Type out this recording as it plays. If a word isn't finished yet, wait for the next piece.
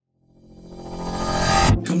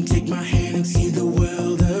Come take my hand and see the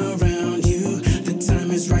world around you. The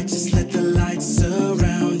time is right, just let the light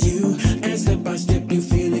surround you. And step by step you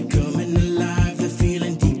feel it coming alive. The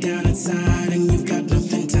feeling deep down inside, and you've got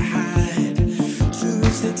nothing to hide. To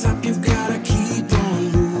reach the top you've gotta keep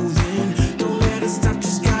on moving. Don't let it stop,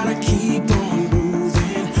 just gotta keep on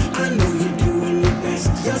moving. I know you're doing your best,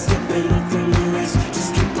 you're stepping up from the rest.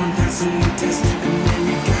 Just keep on passing the test, and then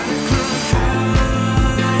you gotta climb higher.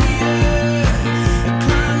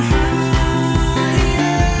 Climb higher.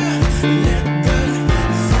 Let the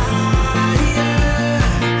fire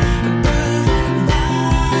burn brighter.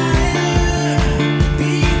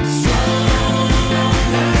 Be stronger, go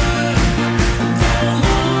longer. Climb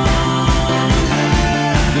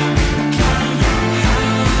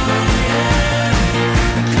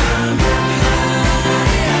higher, climb higher.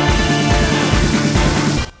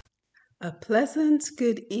 A pleasant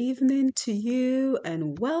good evening to you,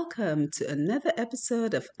 and welcome to another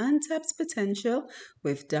episode of Untapped Potential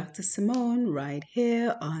with Dr. Simone right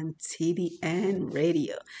here on TBN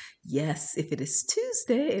Radio. Yes, if it is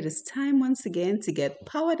Tuesday, it is time once again to get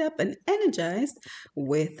powered up and energized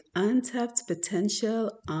with Untapped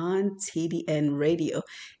Potential on TBN Radio.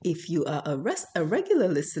 If you are a regular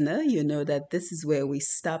listener, you know that this is where we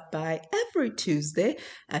stop by every Tuesday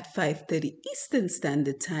at 5:30 Eastern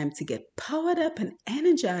Standard Time to get powered up and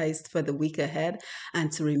energized for the week ahead,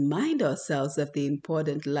 and to remind ourselves of the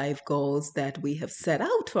important life goals that we have set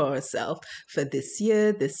out for ourselves for this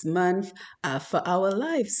year, this month, for our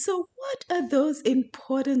lives. So what are those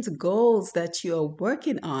important goals that you are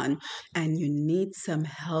working on and you need some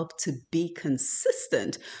help to be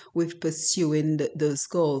consistent with pursuing those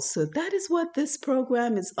goals? So that is what this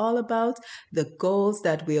program is all about, the goals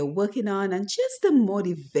that we are working on and just the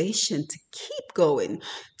motivation to keep going,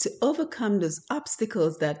 to overcome those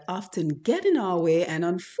obstacles that often get in our way. And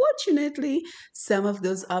unfortunately, some of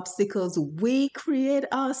those obstacles we create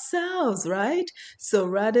ourselves, right? So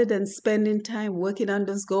rather than spending time working on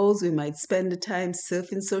those goals, we might spend the time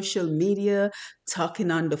surfing social media, talking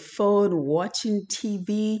on the phone, watching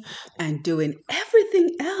TV, and doing everything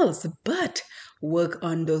else but work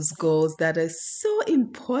on those goals that are so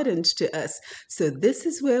important to us. So this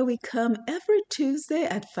is where we come every Tuesday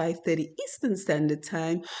at 5:30 Eastern Standard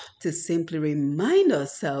Time to simply remind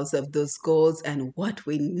ourselves of those goals and what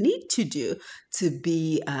we need to do to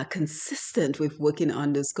be consistent with working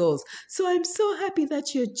on those goals. So I'm so happy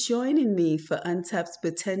that you're joining me for Untapped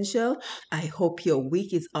Potential. I hope your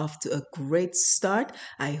week is off to a great start.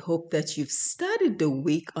 I hope that you've started the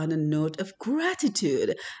week on a note of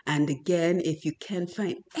gratitude. And again, if you can't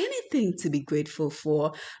find anything to be grateful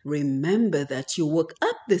for, remember that you woke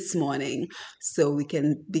up this morning. So we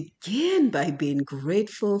can begin by being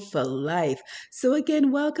grateful for life. So again,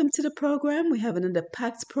 welcome to the program. We have another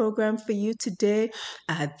packed program for you today.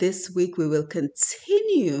 This week, we will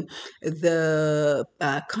continue the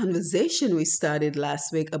conversation we started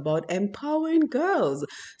last week about empowering girls.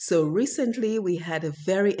 So recently, we had a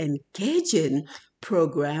very engaging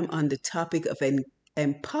program on the topic of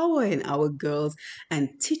empowering our girls and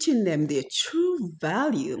teaching them their true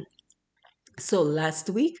value. So last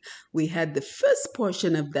week, we had the first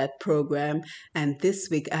portion of that program, and this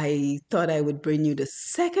week I thought I would bring you the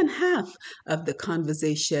second half of the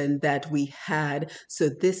conversation that we had. So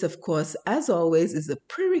this, of course, as always, is a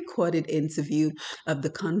pre-recorded interview of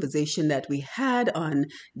the conversation that we had on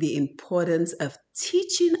the importance of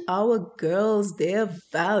teaching our girls their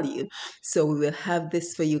value. So we will have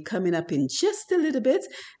this for you coming up in just a little bit.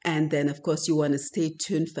 And then, of course, you want to stay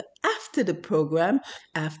tuned for after the program,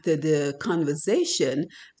 after the conversation,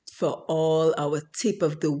 for all our tip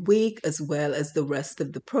of the week as well as the rest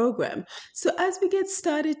of the program. So as we get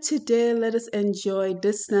started today, let us enjoy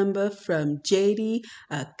this number from JD,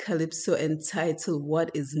 Calypso, entitled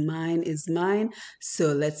What Is Mine Is Mine.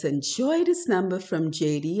 So let's enjoy this number from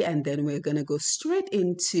JD, and then we're going to go straight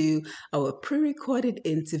into our pre-recorded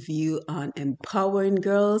interview on empowering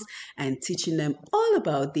girls and teaching them all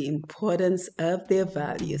about the importance of their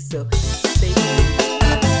values. So stay tuned.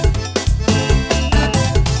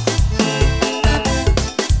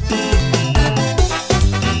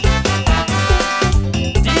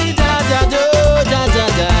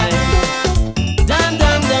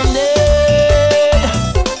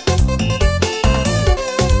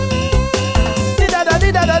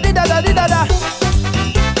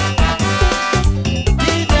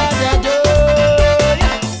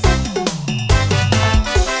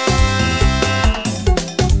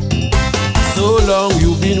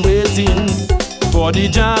 For the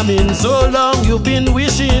jamming, so long you've been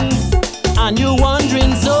wishing, and you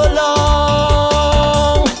wondering so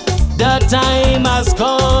long, the time has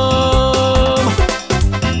come.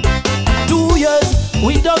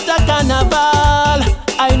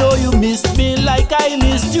 I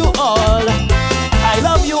missed you all. I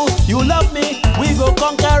love you, you love me. We go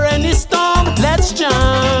conquer any storm. Let's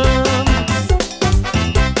jam.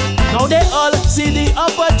 Now they all see the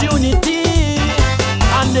opportunity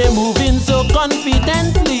and they moving so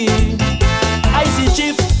confidently. I see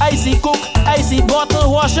chief, I see cook, I see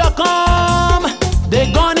bottle washer come. They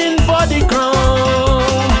gone in for the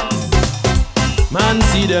crown. Man,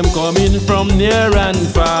 see them coming from near and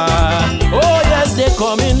far. Oh yes, they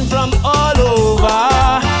coming from all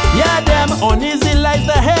over. Yeah, them uneasy like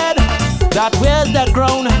the head that wears the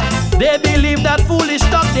crown. They believe that foolish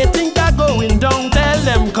talk, they think they're going down. Tell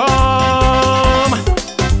them come.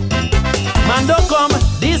 Man, don't come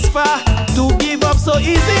this far to give up so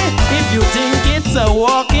easy. If you think it's a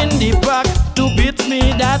walk in the park to beat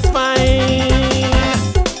me, that's fine.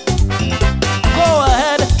 Go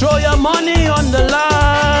ahead, throw your money on the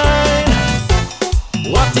line.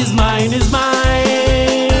 What is mine is mine.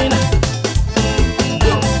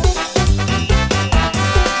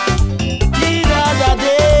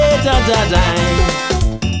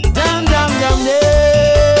 Dam dam dam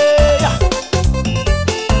day.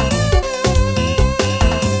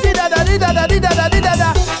 Di da da di da da di da da di da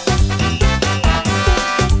da.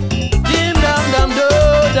 Dim dam dam do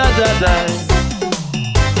da da da.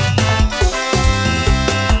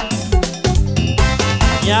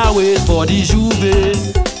 Yeah, wait for the juve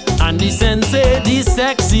and the sensei, the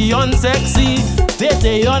sexy, unsexy.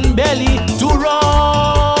 They on belly to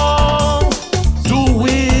wrong to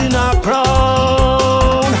win a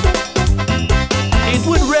crown. It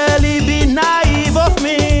would really be naive of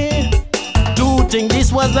me to think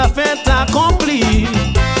this was a fait accompli.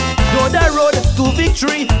 Though the road to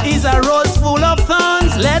victory is a rose full of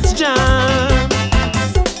thorns, let's jam.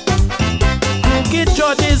 Crooked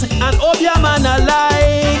judges and obia man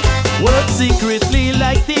alike work secretly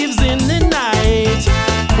like thieves in the night.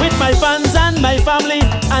 With my fans and my family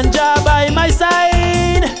and Jah by my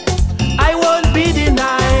side, I won't be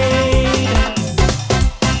denied.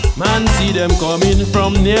 Man, see them coming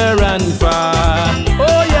from near and far.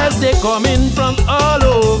 Oh yes, they coming from all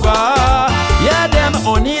over. Yeah, them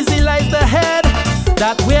uneasy like the head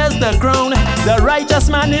that wears the crown. The righteous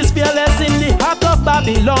man is fearless in the heart of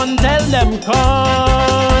Babylon. Tell them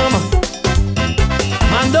come.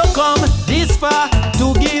 Man, don't come this far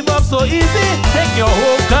to give up so easy. Take your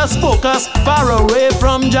hocus pocus far away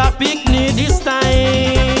from Jah picnic this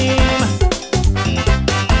time.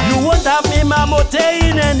 You won't have me mamote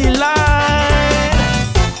in any line.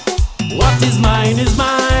 What is mine is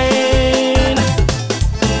mine.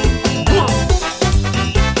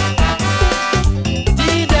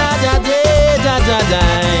 Di da da da da da da.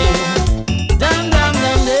 Dam dam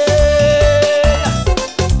dam da.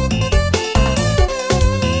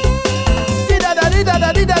 Di da da di da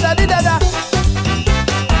da di da da di da da.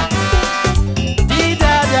 Di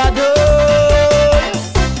da da do.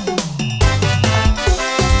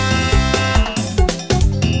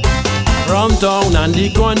 From town and the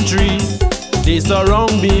country, they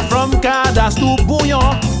surround me from Kadas to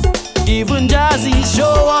Bouillon. Even Jazzy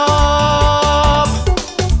show up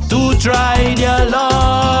to try their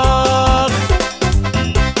luck.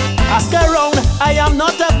 Ask around, I am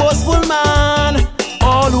not a boastful man.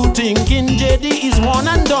 All who think in JD is one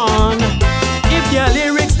and done. If their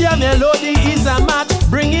lyrics, their melody is a match,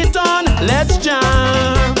 bring it on, let's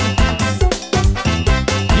jam.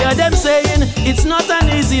 Hear them saying it's not an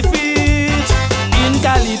easy feat in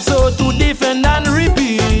Calypso to defend and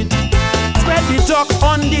repeat. Spread the talk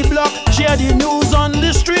on the block, share the news on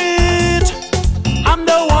the street. I'm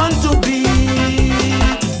the one to beat.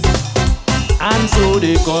 And so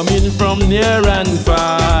they coming from near and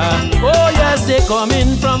far. Oh yes, they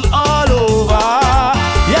coming from all over.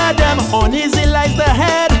 Yeah, them uneasy like the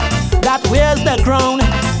head that wears the crown.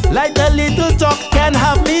 Like a little talk can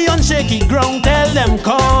have me on shaky ground. Tell them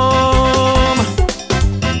come.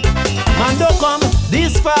 Man, don't come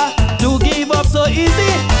this far to give up so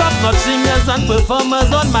easy. Top-notch singers and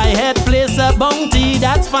performers on my head place a bounty,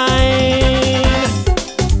 that's fine.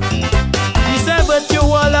 December you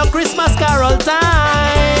all a Christmas carol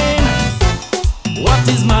time. What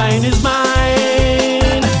is mine is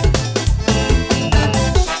mine.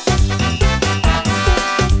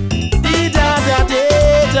 Di da da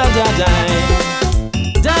da da da.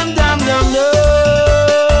 Dam dam dam no.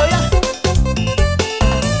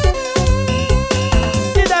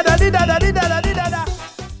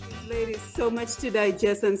 Ladies, so much to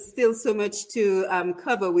digest and still so much to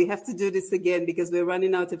cover. We have to do this again because we're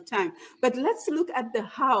running out of time. But let's look at the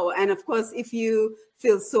how. And of course, if you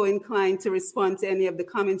feel so inclined to respond to any of the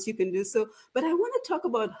comments, you can do so. But I want to talk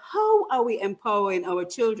about how are we empowering our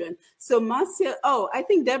children? So Marcia, I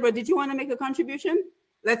think Deborah, did you want to make a contribution?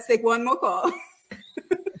 Let's take one more call.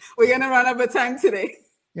 We're going to run out of time today.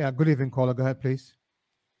 Yeah, good evening, caller. Go ahead, please.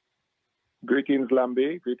 Greetings,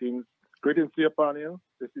 Lambe. Greetings to your panel.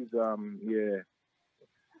 This is the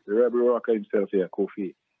Rebel Rocker himself here,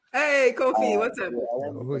 Kofi. Hey, Kofi, what's up?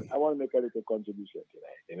 I want to make a little contribution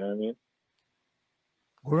tonight. You know what I mean?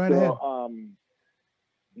 Go right ahead.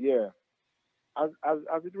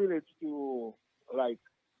 As it relates to like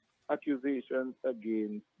accusations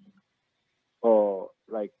against, or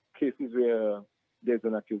like cases where there's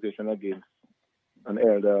an accusation against an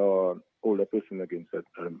elder or older person against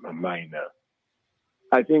a minor,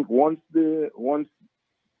 I think once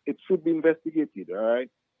it should be investigated, all right?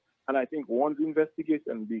 And I think once the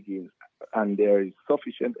investigation begins and there is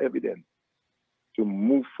sufficient evidence to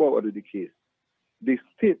move forward with the case, the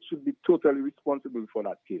state should be totally responsible for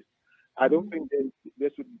that case. I don't think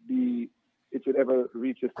it should ever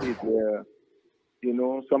reach a stage where,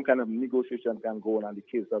 some kind of negotiation can go on and the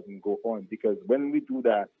case doesn't go on. Because when we do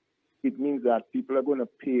that, it means that people are going to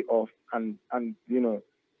pay off and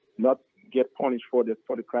not get punished for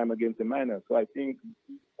the crime against the minor. So I think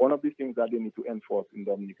one of the things that they need to enforce in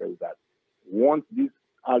Dominica is that once these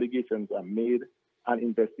allegations are made and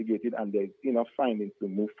investigated and there's enough findings to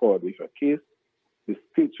move forward with a case, the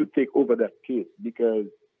state should take over that case, because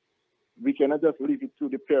we cannot just leave it to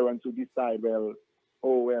the parents to decide,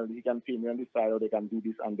 he can pay me on this side or they can do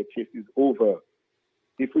this and the case is over.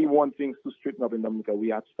 If we want things to straighten up in Dominica, we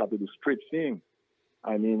have to start to do straight things.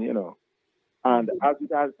 I mean, and as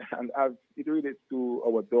it relates to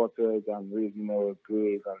our daughters and raising our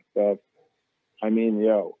girls and stuff, I mean,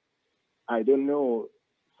 I don't know.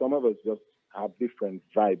 Some of us just have different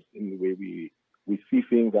vibes in the way we see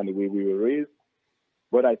things and the way we were raised.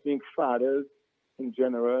 But I think fathers in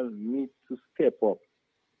general need to step up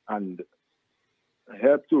and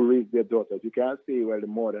help to raise their daughters. You can't say, the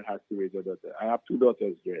mother has to raise her daughter. I have 2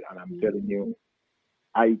 daughters, Jed, and I'm telling you,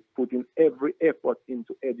 I put in every effort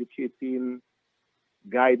into educating,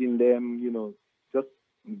 guiding them, just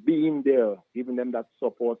being there, giving them that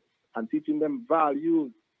support and teaching them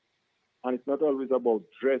values. And it's not always about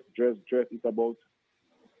dress. It's about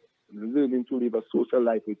learning to live a social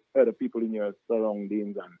life with other people in your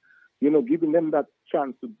surroundings and, giving them that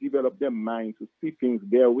chance to develop their mind, to see things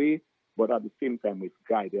their way, but at the same time with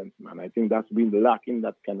guidance, man. I think that's been lacking,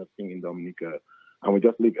 that kind of thing in Dominica. And we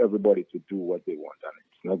just leave everybody to do what they want. And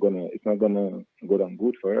it's not gonna go down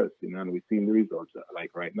good for us, and we're seeing the results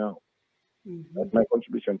like right now. Mm-hmm. That's my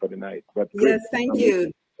contribution for the night. But yes, thank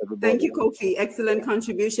you. Thank you, Kofi. Excellent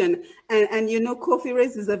contribution. And Kofi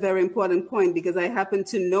raises a very important point because I happen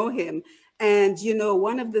to know him. And,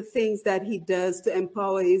 one of the things that he does to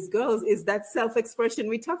empower his girls is that self-expression.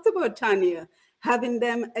 We talked about Tanya, having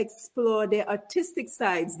them explore their artistic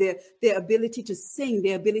sides, their ability to sing,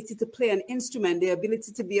 their ability to play an instrument, their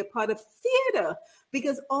ability to be a part of theater,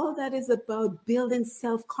 because all that is about building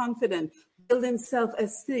self-confidence, building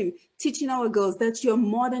self-esteem, teaching our girls that you're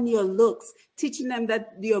more than your looks, teaching them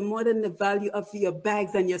that you're more than the value of your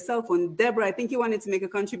bags and your cell phone. Deborah, I think you wanted to make a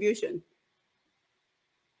contribution.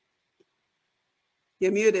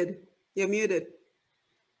 You're muted.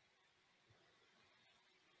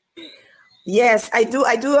 Yes, I do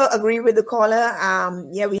agree with the caller.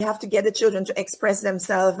 We have to get the children to express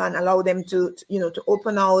themselves and allow them to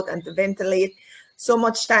open out and to ventilate. So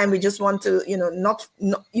much time we just want to, not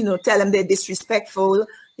tell them they're disrespectful.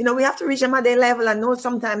 We have to reach them at their level and know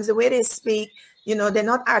sometimes the way they speak, they're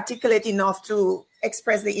not articulate enough to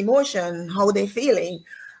express the emotion, how they're feeling.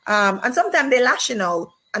 And sometimes they're lashing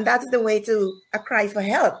out, and that's the way to a cry for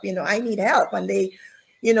help. I need help. And they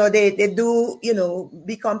do,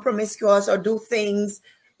 become promiscuous or do things,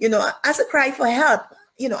 as a cry for help.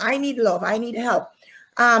 I need love. I need help.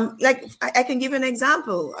 Like I can give you an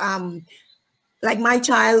example. Like my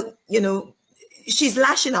child, she's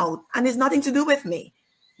lashing out and it's nothing to do with me.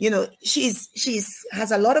 She's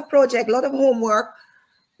has a lot of project, a lot of homework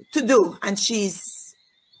to do, and she's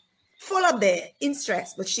full of in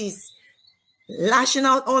stress, but she's lashing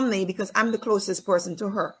out on me because I'm the closest person to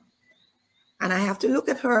her. And I have to look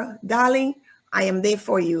at her, darling, I am there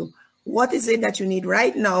for you. What is it that you need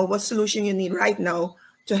right now? What solution you need right now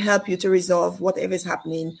to help you to resolve whatever is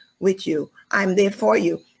happening with you? I'm there for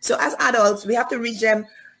you. So as adults, we have to reach them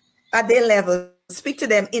at their level, speak to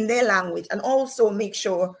them in their language, and also make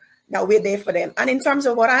sure that we're there for them. And in terms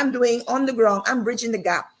of what I'm doing on the ground, I'm bridging the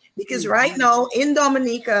gap Because right now in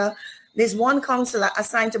Dominica, there's one counselor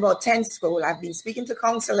assigned to about 10 schools. I've been speaking to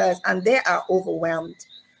counselors and they are overwhelmed.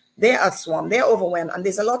 They are swamped. They're overwhelmed. And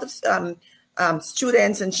there's a lot of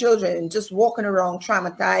students and children just walking around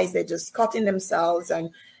traumatized. They're just cutting themselves and,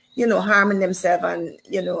 harming themselves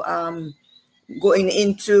and, going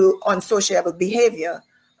into unsociable behavior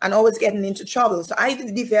and always getting into trouble. So I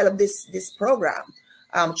developed this program,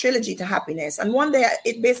 Trilogy to Happiness. And one day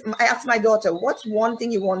I asked my daughter, what's one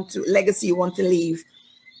thing legacy you want to leave?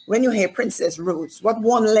 When you hear Princess Roots, what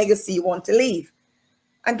one legacy you want to leave?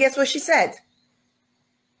 And guess what she said?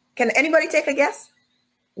 Can anybody take a guess?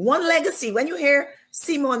 One legacy. When you hear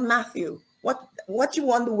Simone Matthew, what you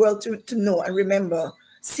want the world to know and remember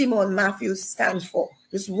Simone Matthew stands for?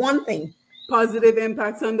 Just one thing. Positive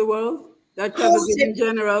impacts on the world. That covers it in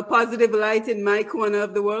general. Positive light in my corner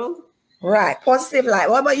of the world. Right. Positive light.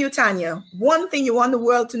 What about you, Tanya? One thing you want the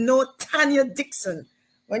world to know, Tanya Dixon,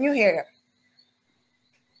 when you hear it.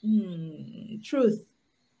 Truth.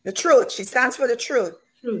 The truth. She stands for the truth.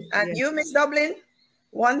 Truth. And yes. you, Miss Dublin,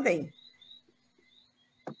 one thing.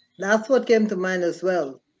 That's what came to mind as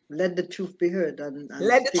well. Let the truth be heard and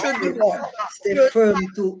let the truth be heard.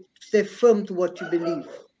 Stay firm to what you believe.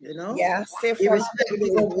 Yeah, stay firm.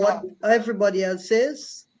 Irrespective of what everybody else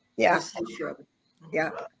says. Yeah. Stay firm. Yeah.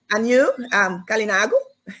 And you, Kalinago?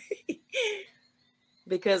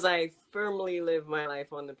 Because I firmly live my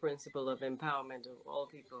life on the principle of empowerment of all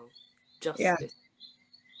people. Justice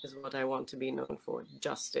is what I want to be known for.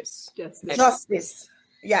 Justice. Justice.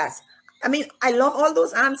 Yes. I mean, I love all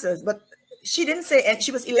those answers, but she didn't say, and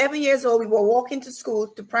she was 11 years old. We were walking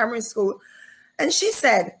to primary school, and she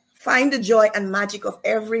said, find the joy and magic of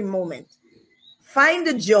every moment. Find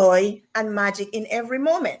the joy and magic in every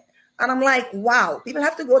moment. And I'm like, wow, people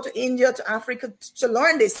have to go to India, to Africa to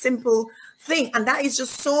learn this simple thing. And that is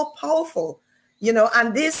just so powerful,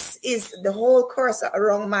 and this is the whole course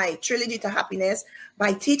around my Trilogy to Happiness,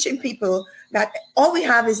 by teaching people that all we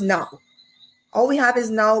have is now. All we have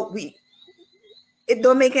is now. It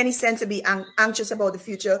don't make any sense to be anxious about the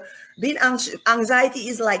future. Being anxious, anxiety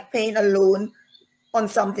is like paying a loan on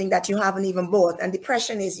something that you haven't even bought. And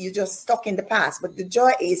depression is you're just stuck in the past. But the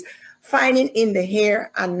joy is finding in the here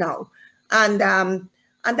and now. And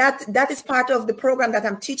that is part of the program that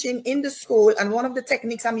I'm teaching in the school. And one of the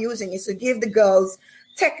techniques I'm using is to give the girls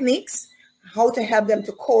techniques, how to help them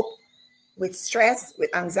to cope with stress,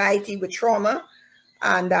 with anxiety, with trauma,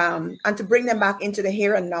 and to bring them back into the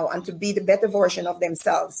here and now and to be the better version of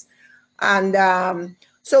themselves. And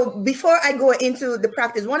so before I go into the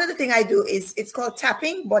practice, one of the things I do is it's called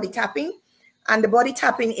tapping, body tapping. And the body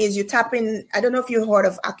tapping is you tap in, I don't know if you heard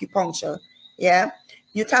of acupuncture. Yeah.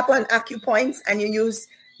 You tap on acupoints and you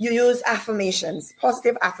use affirmations,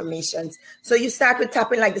 positive affirmations. So you start with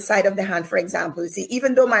tapping like the side of the hand, for example. You see,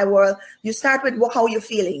 even though my world, you start with how you're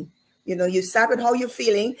feeling. You start with how you're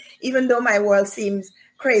feeling. Even though my world seems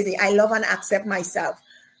crazy, I love and accept myself.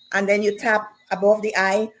 And then you tap above the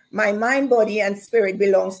eye. My mind, body, and spirit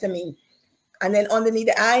belongs to me. And then underneath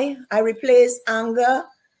the eye, I replace anger,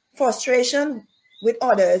 frustration with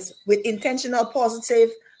others with intentional positive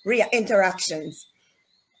interactions.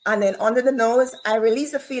 And then under the nose, I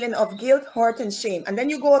release the feeling of guilt, hurt, and shame. And then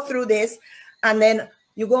you go through this, and then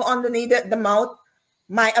you go underneath the mouth.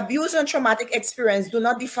 My abuse and traumatic experience do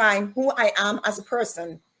not define who I am as a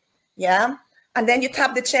person. Yeah. And then you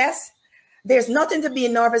tap the chest. There's nothing to be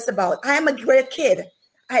nervous about. I am a great kid.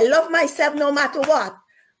 I love myself no matter what.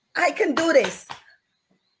 I can do this.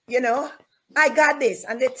 I got this.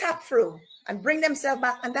 And they tap through and bring themselves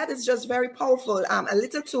back. And that is just very powerful. A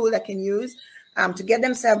little tool that can use to get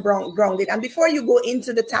themselves grounded. And before you go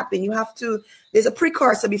into the tapping, there's a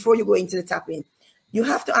precursor before you go into the tapping. You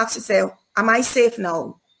have to ask yourself, am I safe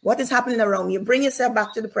now? What is happening around me? You bring yourself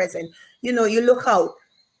back to the present. You look out.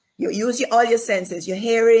 You use all your senses. You're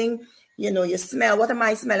hearing, you smell. What am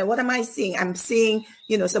I smelling? What am I seeing? I'm seeing,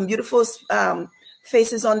 some beautiful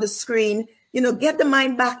faces on the screen. Get the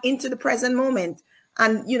mind back into the present moment.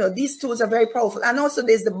 And, these tools are very powerful. And also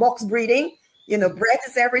there's the box breathing. Breath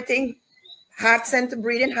is everything. Heart center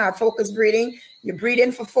breathing, heart focus breathing. You breathe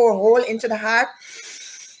in for 4, hold into the heart.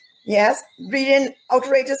 Yes, breathe in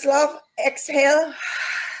outrageous love, exhale,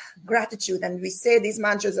 gratitude. And we say these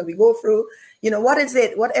mantras that we go through, what is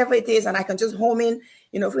it, whatever it is, and I can just home in,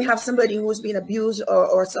 if we have somebody who's been abused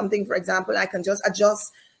or something, for example, I can just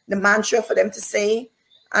adjust the mantra for them to say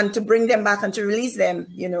and to bring them back and to release them,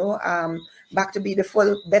 back to be the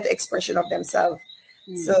full, better expression of themselves.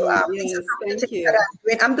 So yes, thank you.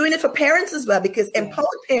 I'm doing it for parents as well, because empowered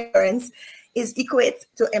parents is equate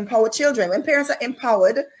to empowered children. When parents are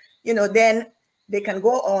empowered, then they can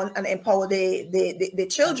go on and empower the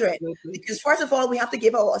children. Absolutely. Because first of all, we have to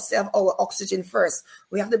give ourselves our oxygen first.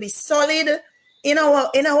 We have to be solid in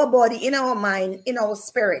our body, in our mind, in our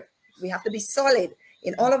spirit. We have to be solid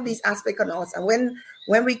in all of these aspects of us. And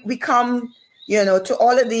when we come, to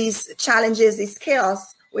all of these challenges, this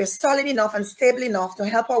chaos, we're solid enough and stable enough to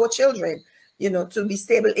help our children, to be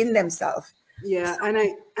stable in themselves. Yeah, and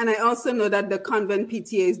I also know that the Convent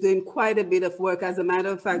PTA is doing quite a bit of work. As a matter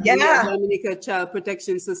of fact, we at Dominica Child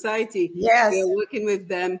Protection Society, we are working with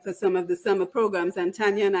them for some of the summer programs, and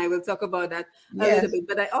Tanya and I will talk about that a little bit.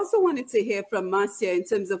 But I also wanted to hear from Marcia in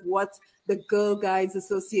terms of what the Girl Guides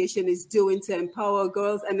Association is doing to empower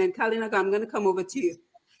girls. And then Kalinaga, I'm going to come over to you.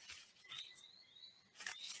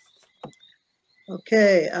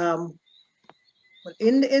 Okay.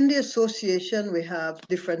 In the association, we have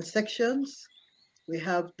different sections. We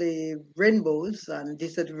have the rainbows, and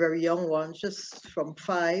these are the very young ones, just from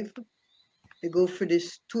 5. They go through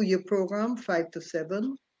this 2-year program, 5 to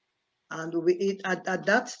 7. And at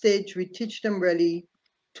that stage, we teach them really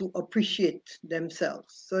to appreciate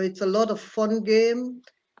themselves. So it's a lot of fun game.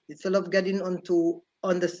 It's a lot of getting on to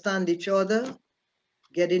understand each other,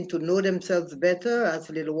 getting to know themselves better as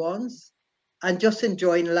little ones, and just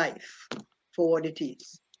enjoying life for what it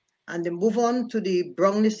is. And they move on to the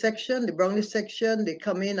Brownlee section. The Brownlee section, they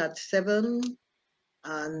come in at 7,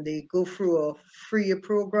 and they go through a 3-year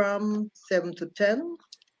program, 7 to 10.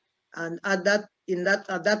 And at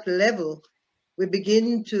that level, we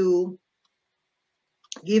begin to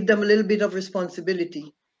give them a little bit of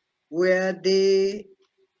responsibility, where they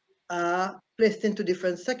are placed into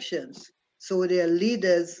different sections. So they are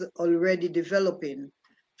leaders already developing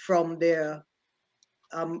from their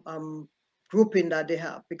grouping that they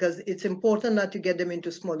have, because it's important that you get them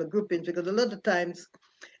into smaller groupings, because a lot of times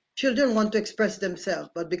children want to express themselves,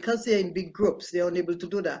 but because they're in big groups, they're unable to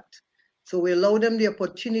do that. So we allow them the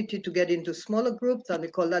opportunity to get into smaller groups, and we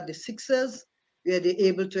call that the sixers, where they're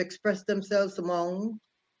able to express themselves among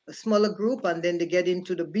a smaller group, and then they get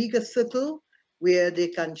into the bigger circle where they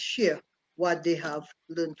can share what they have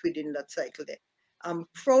learned within that cycle there.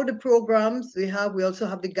 Throughout the programs we also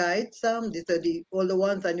have the guides. These are the older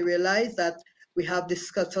ones, and you realize that we have this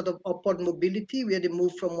sort of upward mobility where they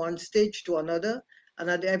move from one stage to another, and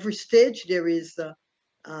at every stage there is a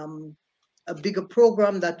bigger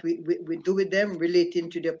program that we do with them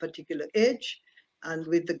relating to their particular age. And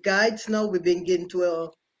with the guides now, we begin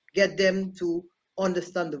to get them to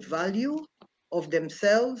understand the value of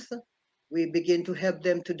themselves. We begin to help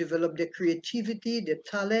them to develop their creativity, their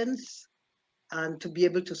talents, and to be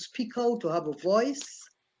able to speak out, to have a voice,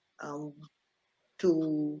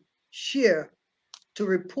 to share, to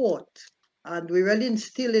report. And we really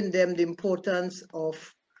instill in them the importance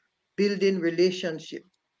of building relationship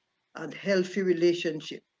and healthy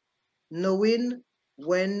relationship, knowing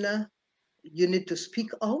when you need to speak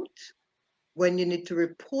out, when you need to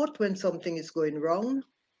report when something is going wrong.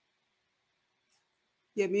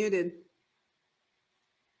 You're muted.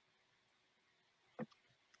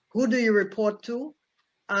 Who do you report to?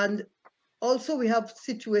 And also we have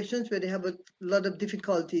situations where they have a lot of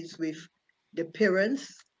difficulties with the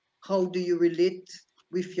parents. How do you relate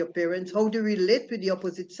with your parents? How do you relate with the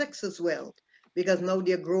opposite sex as well? Because now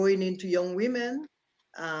they're growing into young women.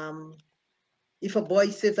 If a boy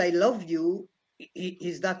says, I love you,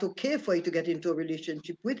 is that okay for you to get into a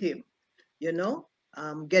relationship with him?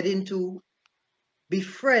 Get into be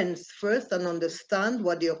friends first and understand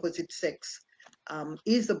what the opposite sex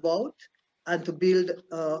is about, and to build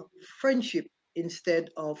a friendship instead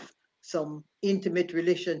of some intimate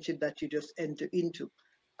relationship that you just enter into.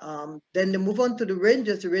 Then they move on to the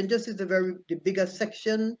Rangers. The Rangers is the biggest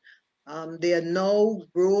section. They are now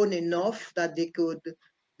grown enough that they could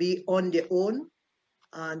be on their own,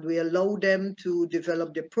 and we allow them to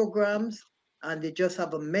develop their programs, and they just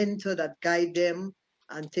have a mentor that guide them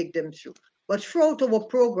and take them through. But throughout our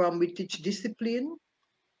program, we teach discipline,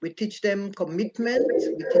 we teach them commitment,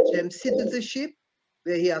 we teach them citizenship,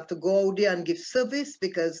 where you have to go out there and give service,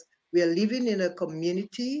 because we are living in a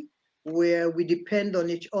community where we depend on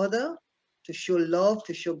each other to show love,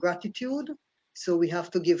 to show gratitude. So we have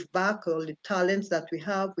to give back all the talents that we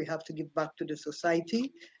have to give back to the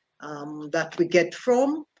society that we get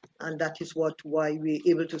from, and that is why we're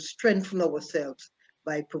able to strengthen ourselves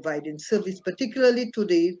by providing service, particularly to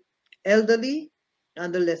the elderly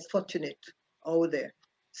and the less fortunate out there.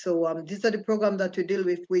 So these are the programs that we deal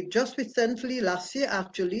with. We just recently, last year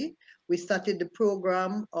actually, we started the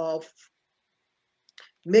program of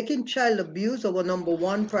making child abuse our number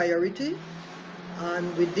 1 priority,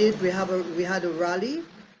 and we had a rally.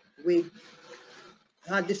 We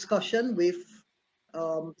had discussion with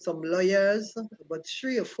some lawyers, about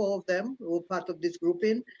 3 or 4 of them who were part of this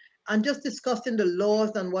grouping, and just discussing the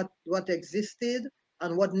laws and what existed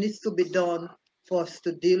and what needs to be done for us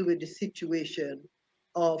to deal with the situation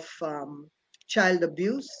of child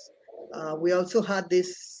abuse. We also had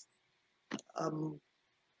this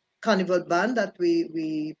carnival band that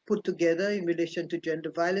we put together in relation to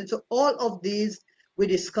gender violence. So all of these we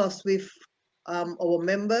discuss with our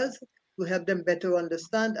members to help them better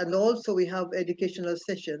understand. And also we have educational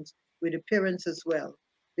sessions with the parents as well,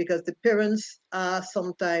 because the parents are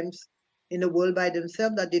sometimes in a world by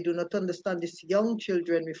themselves that they do not understand these young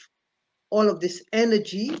children with all of this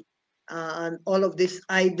energy and all of these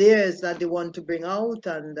ideas that they want to bring out,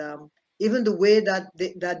 and even the way that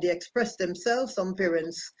they express themselves. Some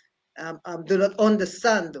parents do not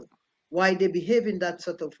understand why they behave in that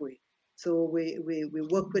sort of way. So we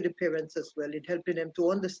work with the parents as well in helping them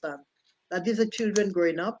to understand that these are children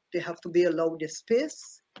growing up. They have to be allowed the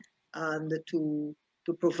space and to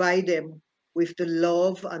provide them with the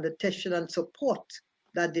love and attention and support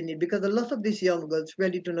that they need, because a lot of these young girls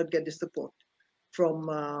really do not get the support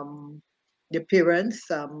from their parents,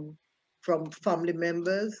 from family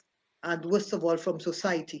members, and worst of all from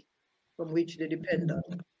society, from which they depend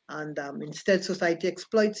on. And instead, society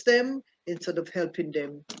exploits them instead of helping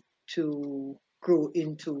them to grow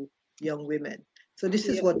into young women. So this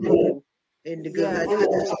is what we do in the Girl Guides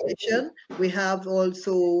Association. We have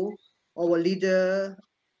also our leader,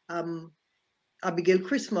 Abigail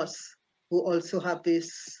Christmas, who also have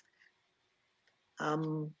this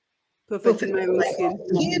Perfecting my own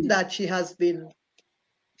skin that she has been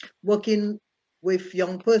working with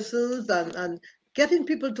young persons and getting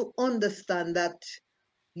people to understand that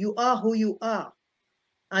you are who you are,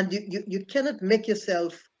 and you cannot make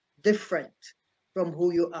yourself different from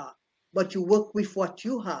who you are, but you work with what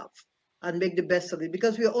you have and make the best of it,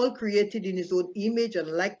 because we are all created in his own image and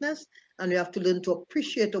likeness, and we have to learn to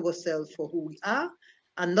appreciate ourselves for who we are,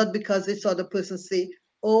 and not because this other person say,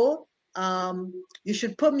 oh, you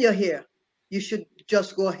should perm your hair, you should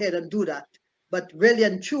just go ahead and do that, but really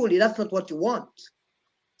and truly that's not what you want.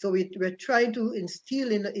 So we're trying to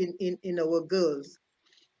instill in our girls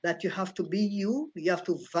that you have to be you have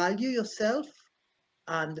to value yourself,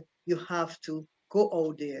 and you have to go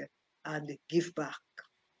out there and give back.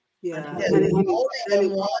 And help all the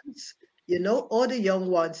young ones, all the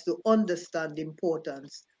young ones to understand the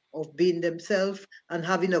importance of being themselves and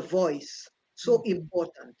having a voice. So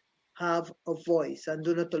important. Have a voice and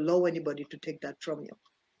do not allow anybody to take that from you.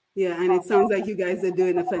 Yeah, and it sounds like you guys are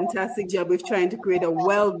doing a fantastic job with trying to create a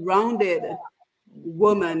well-rounded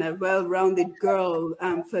woman, a well-rounded girl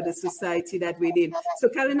for the society that we need. So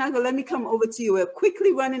Kalinago, let me come over to you. We're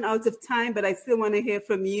quickly running out of time, but I still want to hear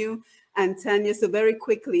from you and Tanya. So very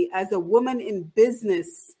quickly, as a woman in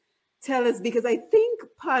business, tell us, because I think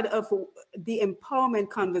part of the empowerment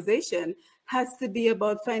conversation has to be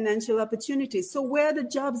about financial opportunities. So where are the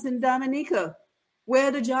jobs in Dominica? Where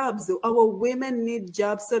are the jobs? Our women need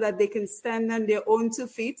jobs so that they can stand on their own 2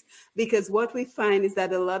 feet, because what we find is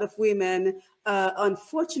that a lot of women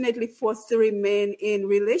unfortunately forced to remain in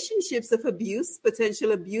relationships of abuse,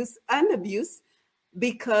 potential abuse and abuse,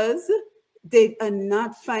 because they are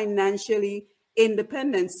not financially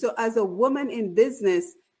independent. So as a woman in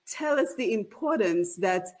business, tell us the importance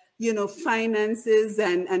that, finances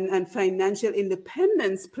and financial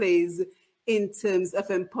independence plays in terms of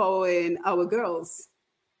empowering our girls.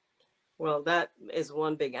 Well, that is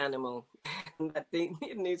one big animal. That thing,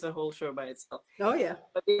 it needs a whole show by itself. Oh, yeah.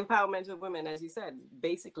 But the empowerment of women, as you said,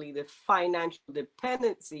 basically the financial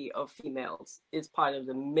dependency of females is part of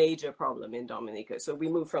the major problem in Dominica. So we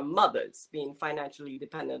move from mothers being financially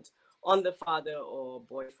dependent on the father or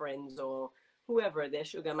boyfriends or whoever, their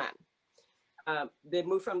sugar man. They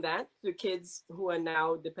move from that to kids who are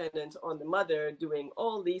now dependent on the mother doing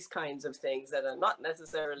all these kinds of things that are not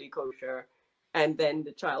necessarily kosher. And then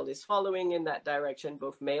the child is following in that direction,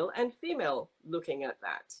 both male and female looking at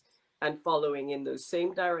that and following in those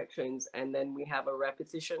same directions. And then we have a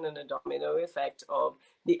repetition and a domino effect of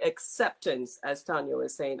the acceptance, as Tanya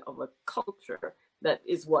was saying, of a culture that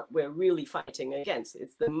is what we're really fighting against.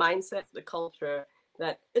 It's the mindset, the culture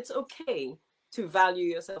that it's okay to value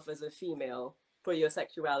yourself as a female for your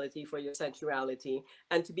sexuality, for your sensuality,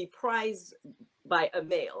 and to be prized by a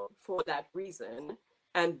male for that reason,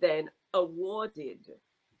 and then awarded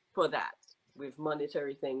for that with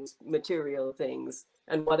monetary things, material things,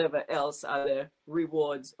 and whatever else are the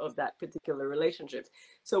rewards of that particular relationship.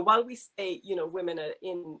 So while we say, women are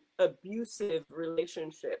in abusive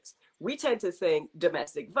relationships, we tend to think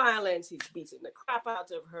domestic violence, he's beating the crap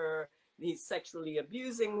out of her, he's sexually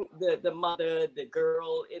abusing the mother, the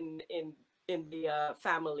girl in in the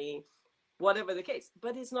family, whatever the case.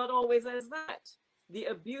 But it's not always as that. The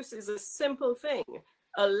abuse is a simple thing,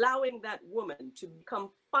 allowing that woman to become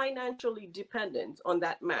financially dependent on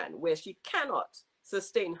that man, where she cannot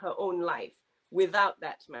sustain her own life without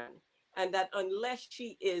that man. And that unless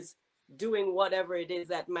she is doing whatever it is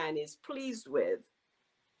that man is pleased with,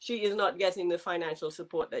 she is not getting the financial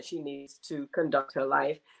support that she needs to conduct her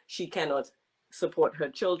life. She cannot support her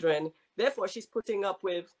children. Therefore, she's putting up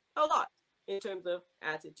with a lot in terms of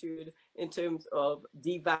attitude, in terms of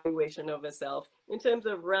devaluation of herself, in terms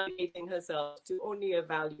of relegating herself to only a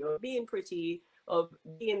value of being pretty, of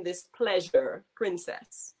being this pleasure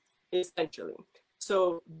princess, essentially.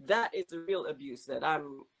 So that is the real abuse that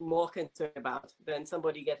I'm more concerned about than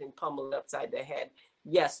somebody getting pummeled upside the head.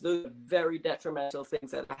 Yes, those are very detrimental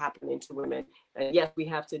things that are happening to women. And yes, we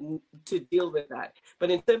have to deal with that.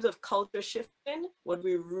 But in terms of culture shifting, what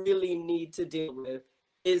we really need to deal with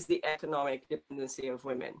is the economic dependency of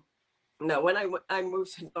women. Now, when I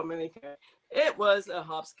moved to Dominica, it was a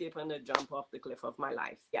hop, skip, and a jump off the cliff of my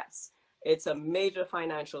life. Yes, it's a major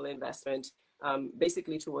financial investment,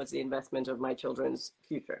 basically towards the investment of my children's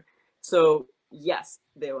future. So yes,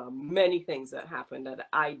 there were many things that happened that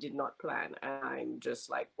I did not plan. And I'm just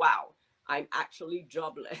like, wow, I'm actually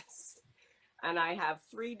jobless. And I have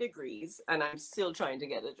 3 degrees and I'm still trying to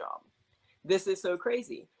get a job. This is so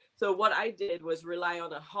crazy. So what I did was rely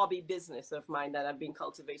on a hobby business of mine that I've been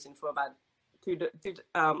cultivating for about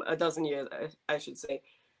a dozen years, I should say.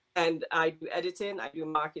 And I do editing, I do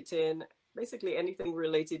marketing, basically anything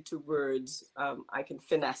related to words. I can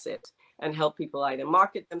finesse it and help people either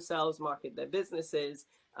market themselves, market their businesses,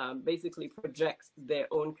 basically project their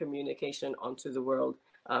own communication onto the world.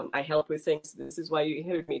 I help with things. This is why you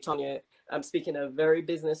heard me, Tanya, speaking a very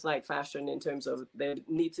business-like fashion in terms of there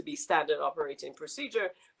need to be standard operating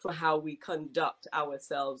procedure for how we conduct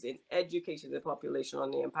ourselves in educating the population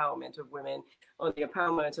on the empowerment of women, on the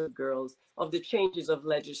empowerment of girls, of the changes of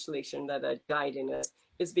legislation that are guiding us.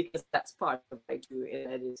 Is because that's part of what I do in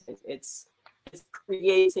editing. It's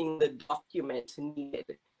creating the document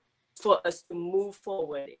needed for us to move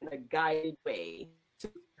forward in a guided way,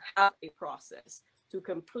 to have a process, to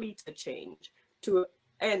complete a change, to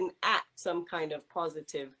enact some kind of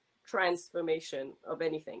positive transformation of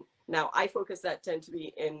anything. Now, I focus that tend to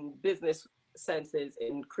be in business senses,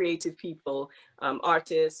 in creative people,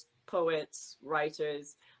 artists, poets,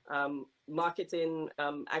 writers, marketing,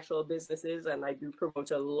 actual businesses, and I do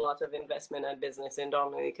promote a lot of investment and business in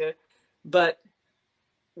Dominica. But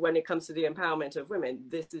when it comes to the empowerment of women,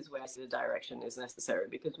 this is where the direction is necessary,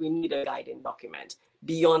 because we need a guiding document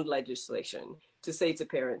beyond legislation to say to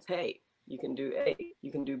parents, hey, you can do A,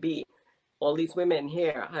 you can do B. All these women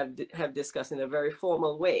here have discussed in a very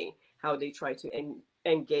formal way how they try to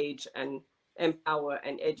engage and empower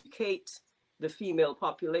and educate the female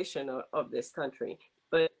population of this country.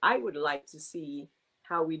 But I would like to see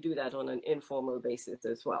how we do that on an informal basis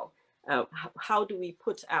as well. How do we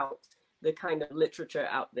put out the kind of literature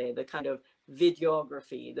out there, the kind of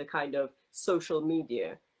videography, the kind of social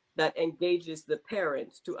media that engages the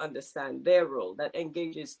parents to understand their role, that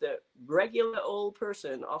engages the regular old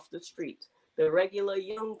person off the street, the regular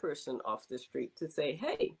young person off the street, to say,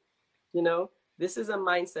 hey, you know, this is a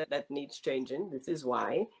mindset that needs changing. This is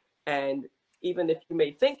why. And even if you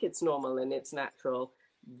may think it's normal and it's natural,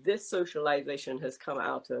 this socialization has come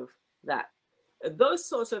out of that. Those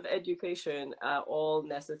sorts of education are all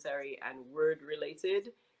necessary and word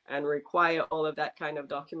related and require all of that kind of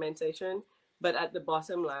documentation. But at the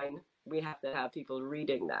bottom line, we have to have people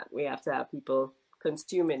reading that. We have to have people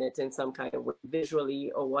consuming it in some kind of way,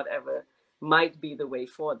 visually or whatever might be the way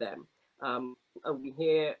for them. We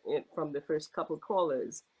hear it from the first couple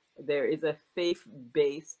callers, there is a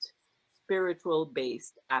faith-based,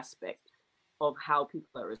 spiritual-based aspect of how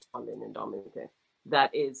people are responding in Dominica.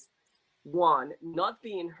 That is, one, not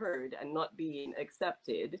being heard and not being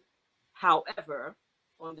accepted. However,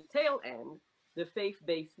 on the tail end, the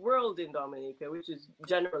faith-based world in Dominica, which is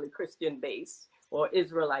generally Christian-based or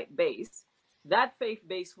Israelite-based, that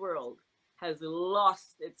faith-based world has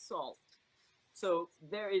lost its salt. So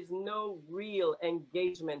there is no real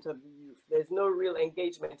engagement of the youth. There's no real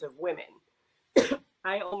engagement of women.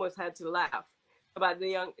 I almost had to laugh about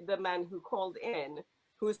the man who called in,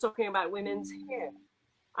 who was talking about women's hair.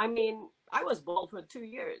 I mean, I was bald for 2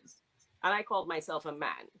 years and I called myself a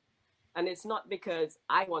man. And it's not because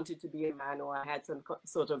I wanted to be a man or I had some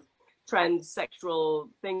sort of transsexual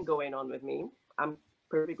thing going on with me. I'm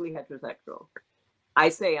perfectly heterosexual. I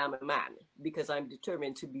say I'm a man because I'm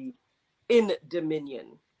determined to be in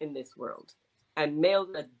dominion in this world. And males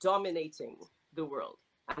are dominating the world.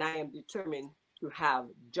 And I am determined to have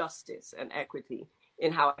justice and equity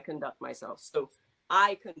in how I conduct myself. So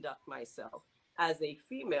I conduct myself as a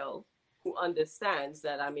female who understands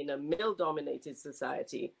that I'm in a male-dominated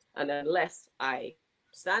society, and unless I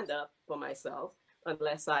stand up for myself,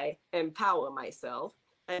 unless I empower myself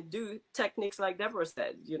and do techniques like Deborah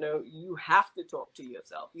said, you know, you have to talk to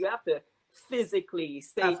yourself. You have to physically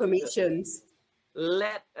say Affirmations.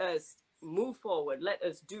 let us move forward, let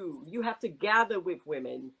us do. You have to gather with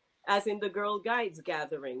women, as in the Girl Guides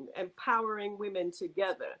gathering, empowering women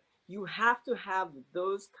together. You have to have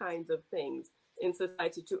those kinds of things in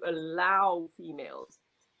society to allow females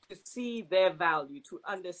to see their value, to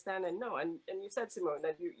understand and know. And you said, Simone,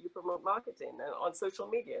 that you promote marketing on social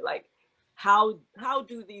media. Like, how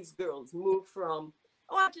do these girls move from,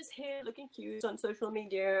 oh, I'm just here looking cute on social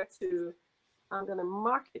media, to I'm going to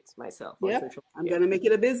market myself on social media. I'm going to make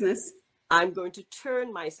it a business. I'm going to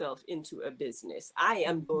turn myself into a business. I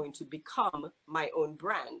am going to become my own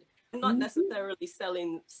brand. I'm not necessarily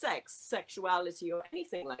selling sex, sexuality, or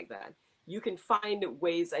anything like that. You can find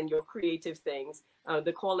ways and your creative things.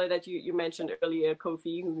 The caller that you mentioned earlier,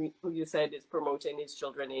 Kofi, who you said is promoting his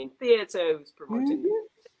children in theater, who's promoting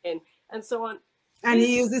and so on. And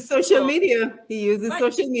he uses social media. He uses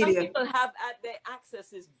social media. Some people have at their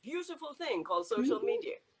access this beautiful thing called social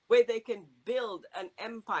media, where they can build an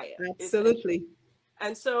empire. Absolutely.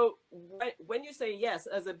 And so when you say yes,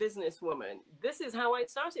 as a businesswoman, this is how I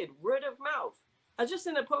started, word of mouth. I was just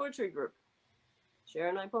in a poetry group,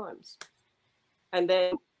 sharing my poems, and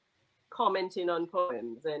then commenting on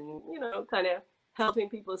poems and, you know, kind of helping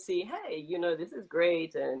people see, hey, you know, this is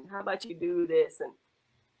great, and how about you do this? And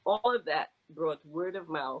all of that brought word of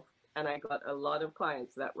mouth, and I got a lot of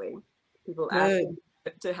clients that way. People asking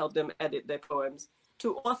to help them edit their poems,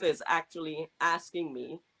 to authors actually asking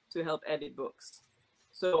me to help edit books.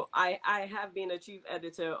 So I have been a chief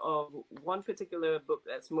editor of one particular book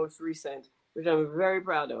that's most recent, which I'm very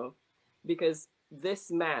proud of, because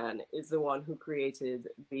this man is the one who created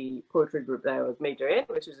the poetry group that I was major in,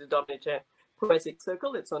 which is the Dominica Poetic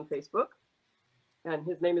Circle. It's on Facebook. And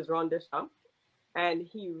his name is Ron Deschamps. And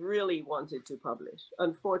he really wanted to publish.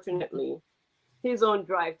 Unfortunately, his own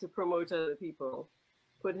drive to promote other people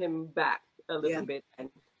put him back a little bit. And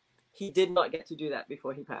he did not get to do that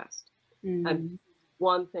before he passed. And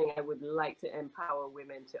one thing I would like to empower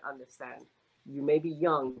women to understand: you may be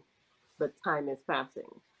young, but time is passing.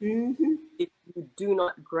 If you do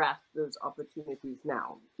not grasp those opportunities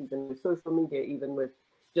now, even with social media, even with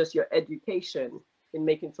just your education, in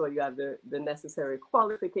making sure you have the necessary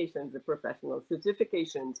qualifications, the professional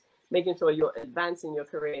certifications, making sure you're advancing your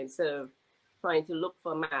career instead of trying to look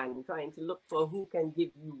for man, trying to look for who can give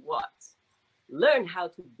you what. Learn how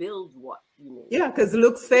to build what you need. Yeah, because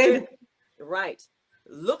looks fade. Right.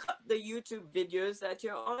 Look up the YouTube videos that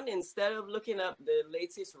you're on instead of looking up the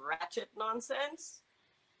latest ratchet nonsense.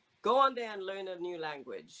 Go on there and learn a new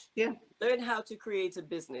language. Yeah. Learn how to create a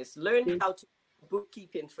business. Learn how to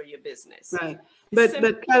bookkeeping for your business. Right. But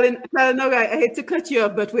Colin, all right, I hate to cut you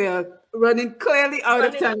off, but we are running clearly out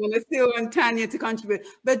of time, and I still want Tanya to contribute.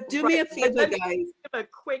 But do me a favor, guys. Give a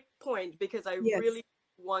quick point, because I really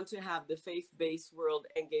want to have the faith-based world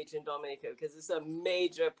engage in Dominica, because it's a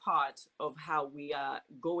major part of how we are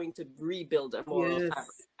going to rebuild a moral fabric,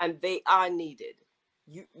 and they are needed.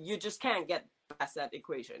 You just can't get past that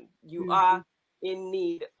equation. You are in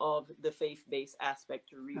need of the faith-based aspect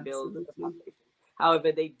to rebuild the population.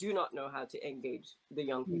 However, they do not know how to engage the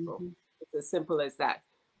young people. It's as simple as that.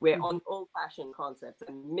 We're on old-fashioned concepts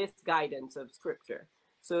and misguidance of scripture.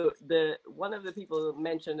 So one of the people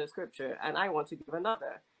mentioned a scripture, and I want to give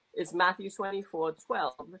another. It's Matthew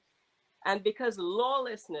 24:12. And because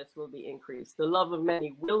lawlessness will be increased, the love of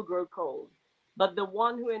many will grow cold, but the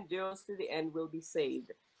one who endures to the end will be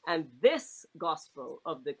saved. And this gospel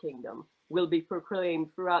of the kingdom will be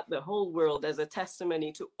proclaimed throughout the whole world as a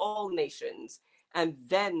testimony to all nations, and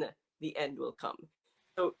then the end will come.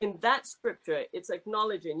 So in that scripture, it's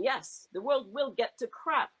acknowledging, yes, the world will get to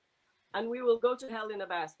crap, and we will go to hell in a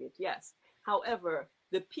basket, yes. However,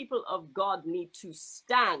 the people of God need to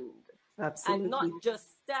stand. Absolutely. And not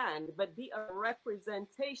just stand, but be a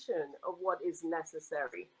representation of what is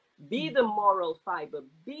necessary. Be the moral fiber,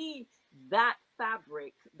 be that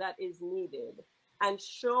fabric that is needed, and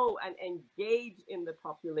show and engage in the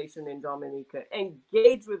population in Dominica,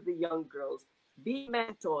 engage with the young girls, be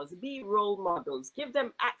mentors, be role models, give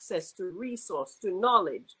them access to resource, to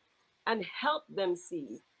knowledge, and help them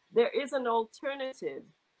see there is an alternative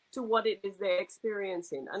to what it is they're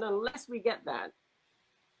experiencing. And unless we get that,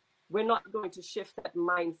 we're not going to shift that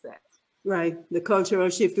mindset. Right, the cultural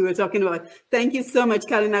shift we were talking about. Thank you so much,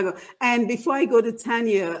 Kalinago. And before I go to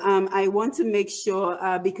Tanya, I want to make sure,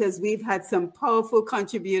 because we've had some powerful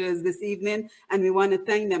contributors this evening, and we want to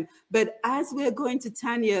thank them. But as we're going to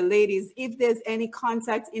Tanya, ladies, if there's any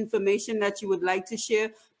contact information that you would like to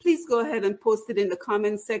share, please go ahead and post it in the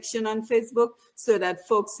comments section on Facebook so that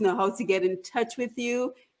folks know how to get in touch with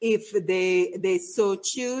you if they so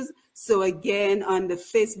choose. So again, on the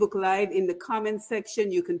Facebook Live, in the comment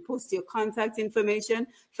section, you can post your contact information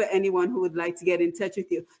for anyone who would like to get in touch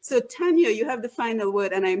with you. So Tanya, you have the final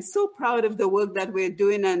word, and I'm so proud of the work that we're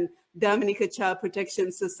doing on Dominica Child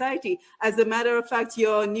Protection Society. As a matter of fact,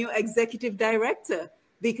 you're new executive director,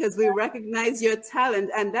 because we recognize your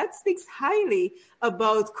talent, and that speaks highly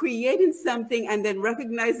about creating something and then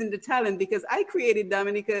recognizing the talent, because I created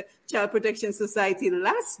Dominica Child Protection Society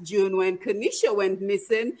last June when Kanisha went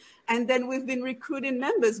missing, and then we've been recruiting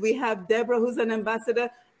members. We have Deborah, who's an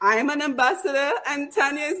ambassador. I'm an ambassador, and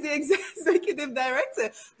Tanya is the executive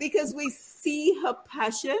director, because we see her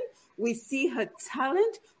passion, we see her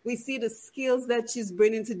talent, we see the skills that she's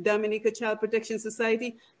bringing to Dominica Child Protection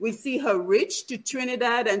Society. We see her reach to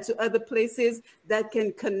Trinidad and to other places that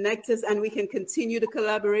can connect us, and we can continue the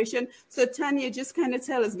collaboration. So Tanya, just kind of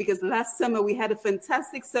tell us, because last summer we had a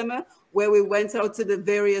fantastic summer where we went out to the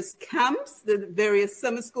various camps, the various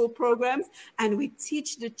summer school programs, and we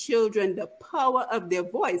teach the children the power of their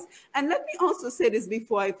voice. And let me also say this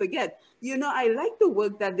before I forget. You know, I like the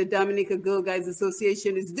work that the Dominica Girl Guides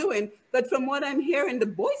Association is doing, but from what I'm hearing, the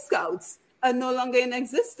Boy Scouts are no longer in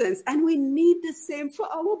existence, and we need the same for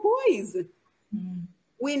our boys.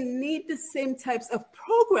 We need the same types of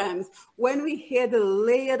programs. When we hear the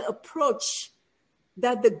layered approach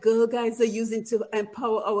that the Girl Guides are using to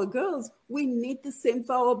empower our girls, we need the same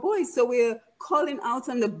for our boys. So we're calling out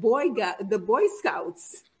on the Boy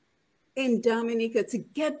Scouts in Dominica to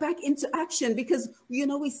get back into action, because, you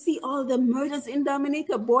know, we see all the murders in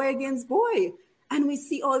Dominica, boy against boy, and we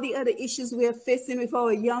see all the other issues we are facing with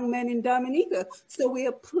our young men in Dominica. So we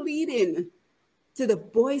are pleading to the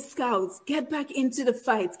Boy Scouts, get back into the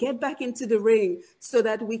fight, get back into the ring, so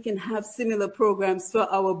that we can have similar programs for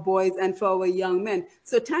our boys and for our young men.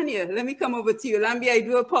 So Tanya, let me come over to you. Lambi, I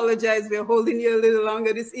do apologize. We're holding you a little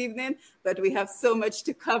longer this evening, but we have so much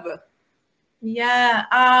to cover. Yeah,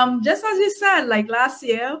 just as you said, like last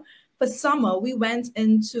year for summer, we went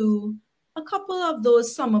into a couple of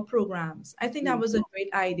those summer programs. I think that was a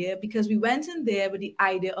great idea, because we went in there with the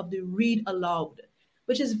idea of the read aloud,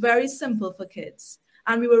 which is very simple for kids.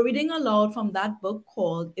 And we were reading aloud from that book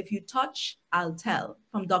called If You Touch, I'll Tell,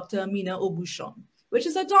 from Dr. Amina Obushon, which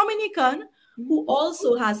is a Dominican who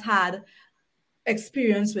also has had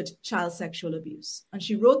experience with child sexual abuse. And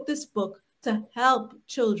she wrote this book to help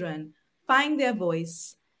children find their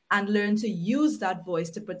voice and learn to use that voice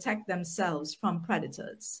to protect themselves from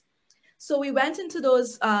predators. So we went into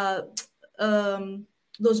those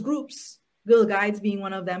groups, Girl Guides being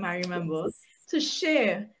one of them, I remember, to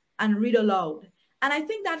share and read aloud. And I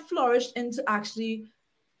think that flourished into actually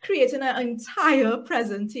creating an entire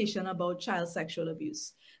presentation about child sexual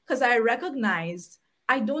abuse. Because I recognized,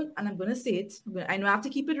 and I'm going to say it, I know I have to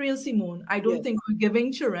keep it real, Simone, I don't think we're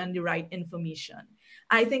giving children the right information.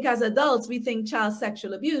 I think as adults, we think child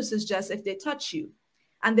sexual abuse is just if they touch you.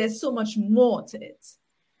 And there's so much more to it.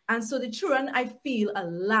 And so the children, I feel, are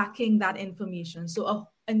lacking that information. So an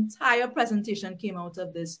entire presentation came out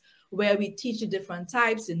of this, where we teach the different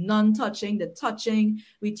types, the non-touching, the touching.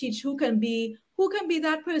 We teach who can be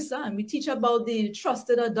that person. We teach about the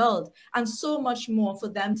trusted adult, and so much more for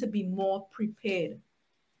them to be more prepared.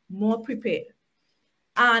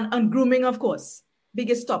 And grooming, of course,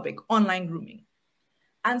 biggest topic, online grooming.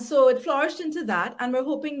 And so it flourished into that. And we're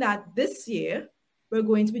hoping that this year, we're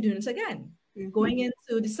going to be doing it again. Going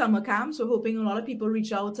into the summer camps, we're hoping a lot of people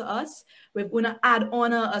reach out to us. We're going to add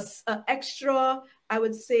on a extra, I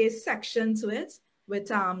would say, section to it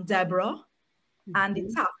with Deborah and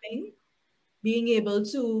the tapping, being able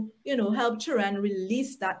to, help children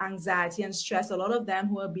release that anxiety and stress a lot of them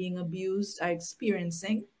who are being abused are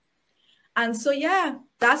experiencing. And so, yeah,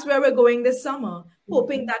 that's where we're going this summer,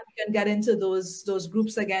 hoping that we can get into those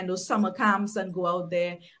groups again, those summer camps, and go out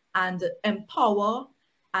there and empower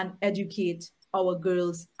and educate our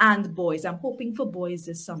girls and boys. I'm hoping for boys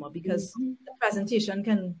this summer, because the presentation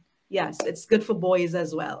it's good for boys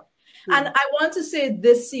as well. And I want to say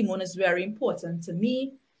this, Simone, is very important to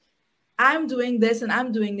me. I'm doing this and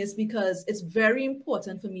I'm doing this because it's very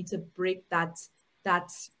important for me to break that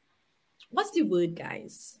what's the word,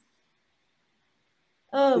 guys?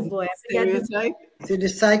 Oh boy, Stereotype? Is it the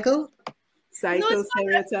cycle? Cycle, no,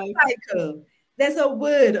 stereotype. Cycle. There's a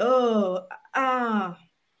word.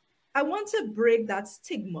 I want to break that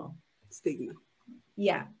stigma. Stigma.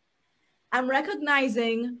 Yeah. I'm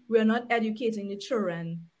recognizing we're not educating the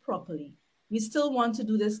children properly. We still want to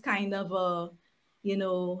do this kind of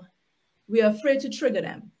we're afraid to trigger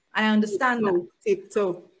them. I understand that.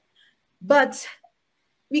 Tiptoe. But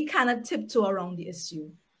we cannot tiptoe around the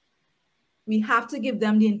issue. We have to give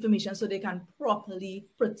them the information so they can properly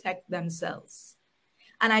protect themselves.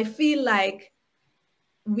 And I feel like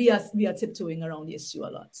we are tiptoeing around the issue a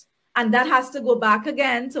lot. And that has to go back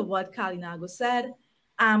again to what Kalinago said.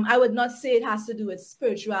 I would not say it has to do with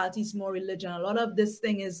spirituality, it's more religion. A lot of this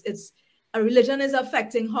thing is a religion is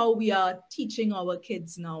affecting how we are teaching our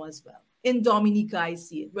kids now as well. In Dominica, I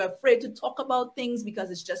see it. We're afraid to talk about things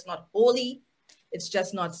because it's just not holy. It's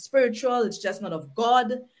just not spiritual. It's just not of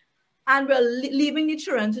God. And we're leaving the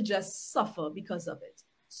children to just suffer because of it.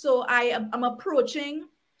 So I'm approaching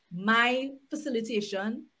my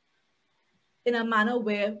facilitation in a manner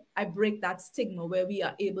where I break that stigma, where we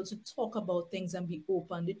are able to talk about things and be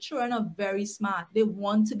open. The children are very smart. They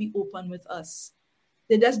want to be open with us.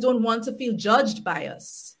 They just don't want to feel judged by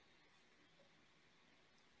us.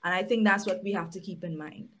 And I think that's what we have to keep in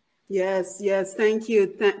mind. Yes, yes. Thank you,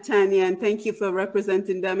 Tanya, and thank you for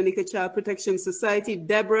representing Dominica Child Protection Society.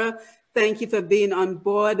 Deborah, thank you for being on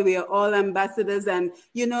board. We are all ambassadors. And,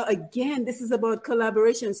 again, this is about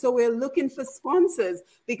collaboration. So we're looking for sponsors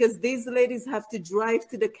because these ladies have to drive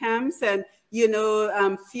to the camps and,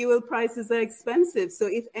 fuel prices are expensive. So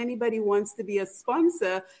if anybody wants to be a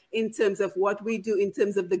sponsor in terms of what we do, in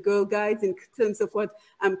terms of the Girl Guides, in terms of what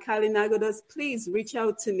Kalinago does, please reach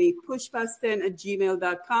out to me,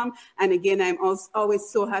 pushpast10@gmail.com. And again, I'm always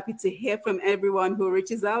so happy to hear from everyone who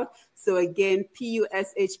reaches out. So again,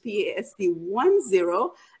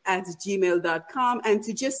 pushpast10@gmail.com. And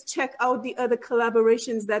to just check out the other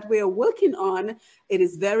collaborations that we are working on, it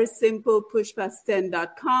is very simple,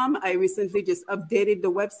 pushpast10.com. I recently just updated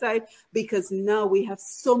the website because now we have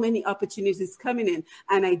so many opportunities coming in.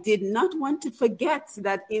 And I did not want to forget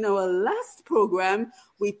that in our last program,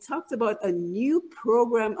 we talked about a new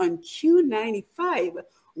program on Q95,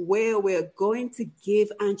 where we're going to give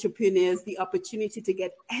entrepreneurs the opportunity to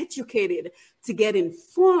get educated, to get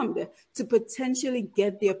informed, to potentially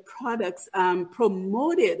get their products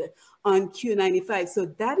promoted on Q95. So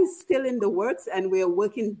that is still in the works, and we are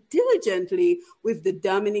working diligently with the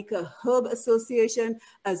Dominica Herb Association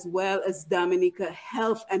as well as Dominica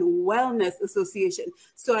Health and Wellness Association.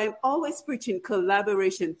 So I'm always preaching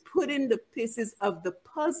collaboration, putting the pieces of the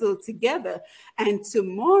puzzle together. And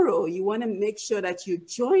tomorrow, you want to make sure that you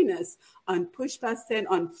join us on Push Past 10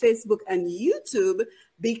 on Facebook and YouTube,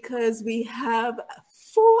 because we have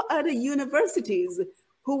 4 other universities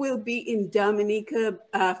who will be in Dominica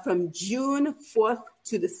from June 4th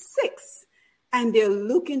to the 6th. And they're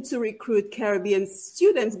looking to recruit Caribbean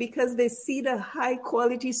students because they see the high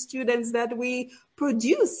quality students that we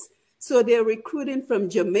produce. So they're recruiting from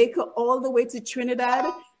Jamaica all the way to Trinidad.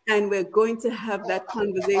 And we're going to have that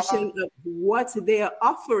conversation of what they are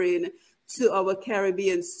offering to our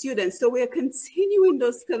Caribbean students. So we're continuing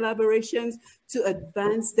those collaborations to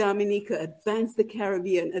advance Dominica, advance the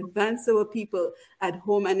Caribbean, advance our people at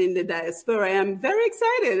home and in the diaspora. I am very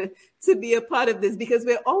excited to be a part of this because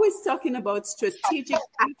we're always talking about strategic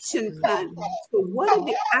action plan. So what are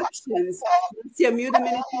the actions? Marcia, mute a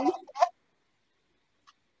minute, please.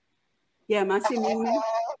 Yeah, Marcia, mute.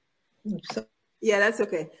 Yeah, that's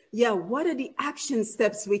okay. Yeah, what are the action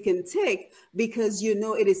steps we can take? Because,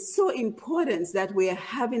 it is so important that we are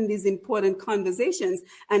having these important conversations.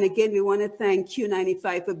 And again, we want to thank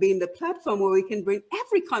Q95 for being the platform where we can bring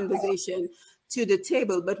every conversation to the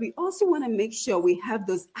table. But we also want to make sure we have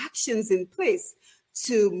those actions in place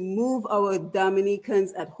to move our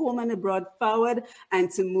Dominicans at home and abroad forward and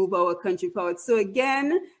to move our country forward. So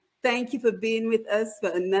again, thank you for being with us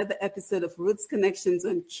for another episode of Roots Connections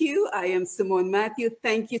on Q. I am Simone Matthew.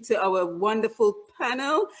 Thank you to our wonderful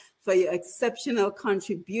panel for your exceptional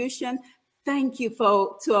contribution. Thank you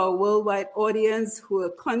to our worldwide audience who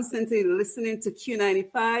are constantly listening to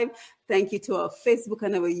Q95. Thank you to our Facebook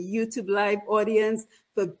and our YouTube Live audience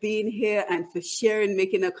for being here and for sharing,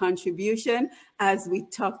 making a contribution as we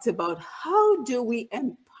talked about how do we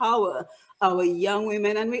empower our young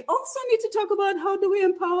women. And we also need to talk about how do we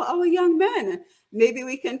empower our young men. Maybe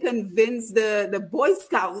we can convince the Boy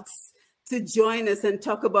Scouts to join us and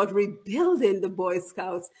talk about rebuilding the Boy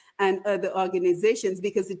Scouts and other organizations,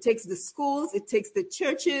 because it takes the schools, it takes the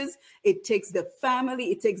churches, it takes the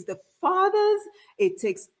family, it takes the fathers, it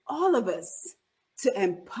takes all of us to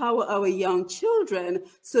empower our young children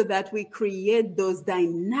so that we create those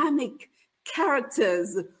dynamic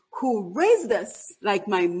characters who raised us, like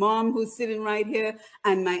my mom who's sitting right here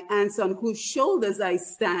and my aunts on whose shoulders I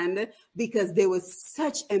stand, because they were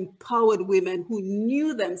such empowered women who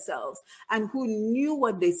knew themselves and who knew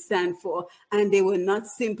what they stand for. And they were not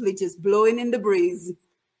simply just blowing in the breeze.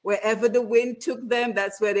 Wherever the wind took them,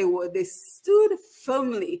 that's where they were. They stood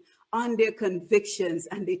firmly on their convictions,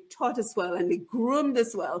 and they taught us well, and they groomed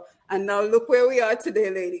us well. And now look where we are today,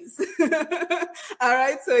 ladies. All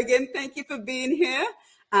right. So again, thank you for being here.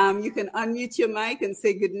 You can unmute your mic and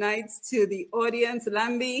say good night to the audience.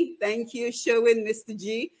 Lambi, thank you. Sherwin, Mr.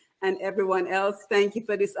 G, and everyone else. Thank you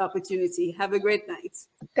for this opportunity. Have a great night.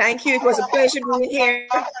 Thank you. It was a pleasure being here.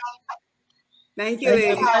 Thank you,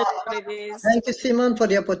 ladies. Thank you, Simon, for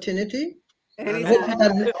the opportunity. And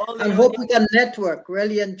Anytime. hope we can network.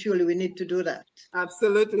 Really and truly, we need to do that.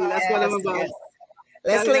 Absolutely. That's what I'm about. Yes.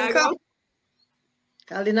 Let's link up.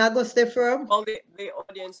 Kalinago, stay firm. All the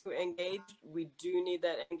audience who engage, we do need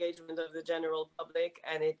that engagement of the general public,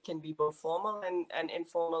 and it can be both formal and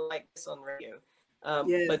informal like this on radio.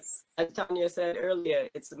 Yes. But as Tanya said earlier,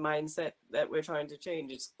 it's the mindset that we're trying to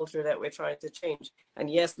change. It's culture that we're trying to change. And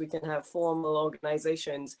yes, we can have formal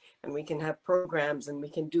organizations and we can have programs and we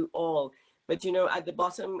can do all. But, you know, at the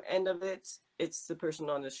bottom end of it, it's the person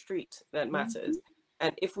on the street that matters.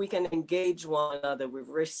 And if we can engage one another with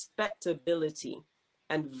respectability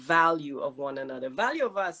and value of one another, value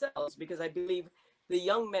of ourselves, because I believe the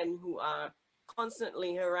young men who are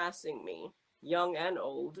constantly harassing me, young and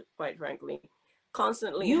old, quite frankly,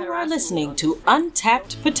 constantly You are harassing listening me to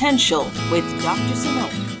Untapped Potential with Dr.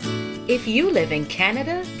 Simone. If you live in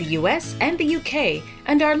Canada, the US, and the UK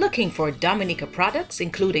and are looking for Dominica products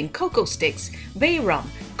including cocoa sticks, bay rum,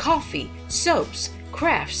 coffee, soaps,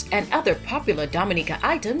 crafts, and other popular Dominica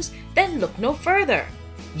items, then look no further.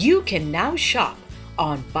 You can now shop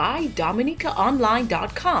on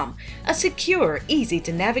BuyDominicaOnline.com, a secure,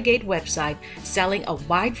 easy-to-navigate website selling a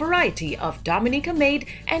wide variety of Dominica-made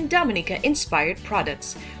and Dominica-inspired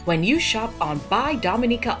products. When you shop on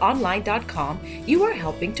BuyDominicaOnline.com, you are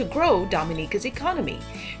helping to grow Dominica's economy.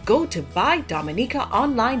 Go to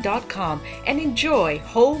BuyDominicaOnline.com and enjoy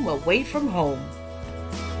home away from home.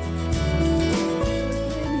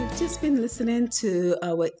 Just been listening to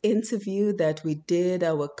our interview that we did,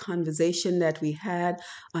 our conversation that we had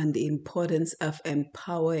on the importance of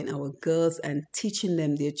empowering our girls and teaching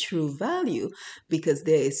them their true value, because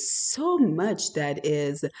there is so much that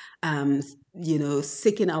is,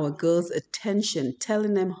 seeking our girls' attention,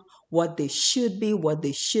 telling them what they should be, what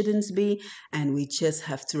they shouldn't be, and we just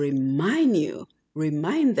have to remind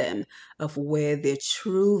them of where their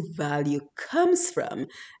true value comes from,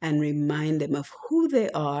 and remind them of who they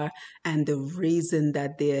are and the reason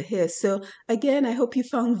that they're here. So again, I hope you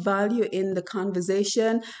found value in the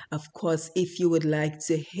conversation. Of course, if you would like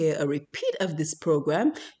to hear a repeat of this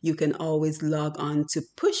program, you can always log on to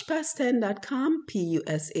pushpast10.com,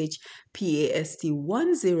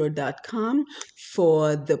 pushpast10.com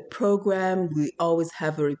for the program. We always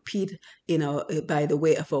have a repeat by the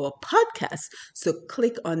way of our podcast. So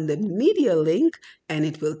click on the media link and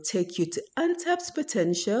it will take you to Untapped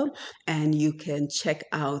Potential, and you can check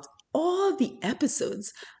out all the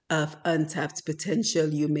episodes of Untapped Potential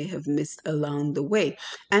you may have missed along the way.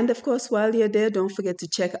 And of course, while you're there, don't forget to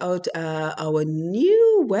check out our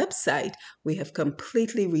new website. We have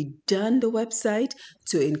completely redone the website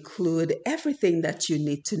to include everything that you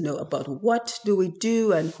need to know about what do we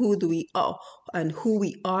do and who we are.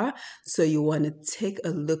 So you want to take a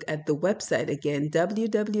look at the website again,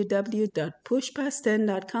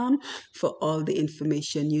 www.pushpast10.com, for all the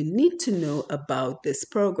information you need to know about this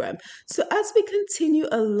program. So as we continue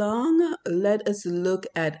along, let us look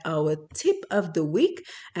at our tip of the week.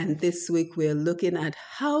 And this week we're looking at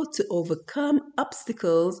how to overcome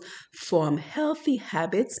obstacles, form healthy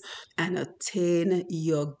habits, and attain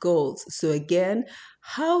your goals. So again,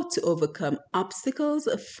 how to overcome obstacles,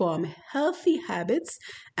 form healthy habits,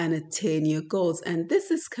 and attain your goals. And this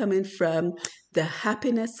is coming from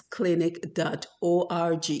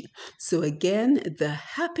thehappinessclinic.org. So again,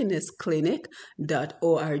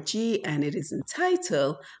 thehappinessclinic.org, and it is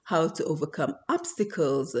entitled How to Overcome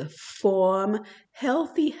Obstacles, Form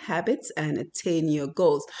Healthy Habits, and Attain Your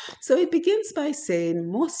Goals. So it begins by saying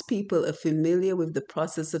most people are familiar with the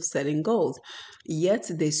process of setting goals, yet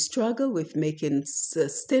they struggle with making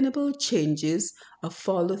sustainable changes or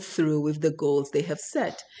follow through with the goals they have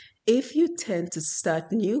set. If you tend to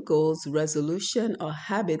start new goals, resolution, or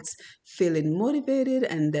habits feeling motivated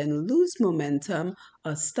and then lose momentum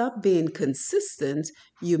or stop being consistent,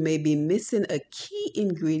 you may be missing a key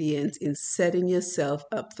ingredient in setting yourself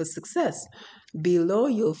up for success. Below,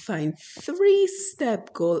 you'll find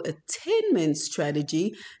 3-step goal attainment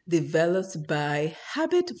strategy developed by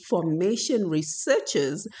habit formation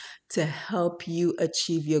researchers to help you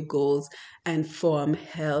achieve your goals and form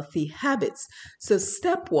healthy habits. So,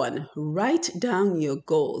 step 1, write down your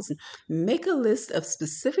goals. Make a list of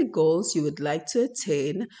specific goals you would like to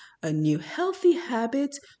attain, a new healthy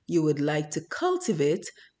habit you would like to cultivate.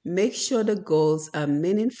 Make sure the goals are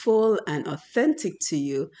meaningful and authentic to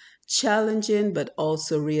you, challenging but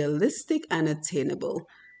also realistic and attainable.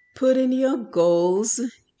 Putting your goals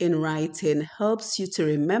in writing helps you to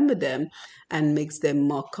remember them and makes them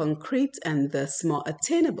more concrete and thus more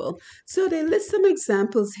attainable. So they list some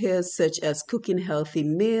examples here, such as cooking healthy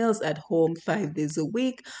meals at home 5 days a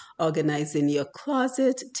week, organizing your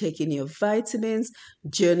closet, taking your vitamins,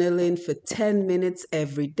 journaling for 10 minutes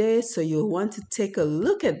every day. So you'll want to take a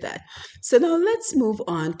look at that. So now let's move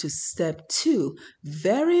on to step 2.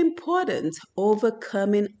 Very important,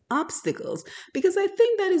 overcoming obstacles, because I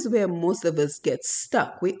think that is where most of us get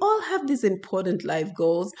stuck. We all have these important life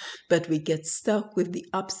goals, but we get stuck with the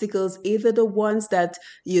obstacles, either the ones that,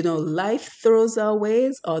 life throws our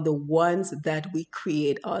ways or the ones that we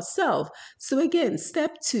create ourselves. So again,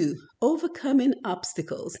 step 2, overcoming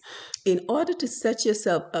obstacles. In order to set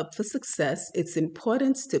yourself up for success, it's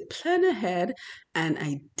important to plan ahead and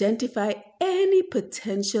identify any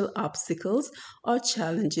potential obstacles or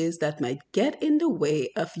challenges that might get in the way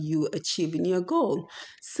of you achieving your goal.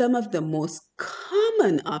 Some of the most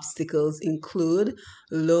common obstacles include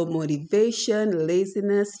low motivation,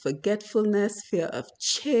 laziness, forgetfulness, fear of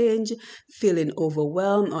change, feeling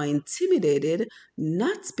overwhelmed or intimidated,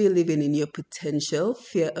 not believing in your potential,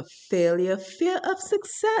 fear of failure, fear of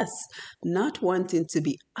success, not wanting to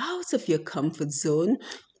be out of your comfort zone,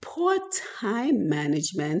 poor time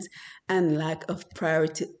management, and lack of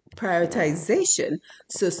prioritization.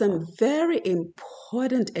 So, some very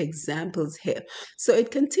important examples here. So, it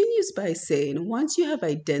continues by saying once you have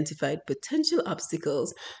identified potential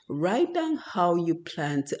obstacles, write down how you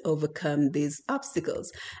plan to overcome these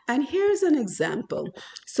obstacles. And here's an example.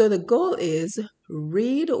 So, the goal is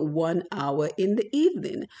read 1 hour in the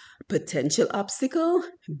evening. Potential obstacle,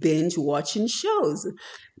 binge watching shows.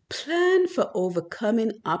 Plan for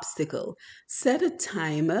overcoming obstacle. Set a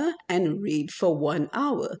timer and read for 1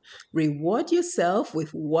 hour. Reward yourself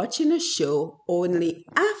with watching a show only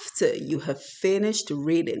after you have finished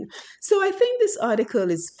reading. So I think this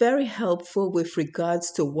article is very helpful with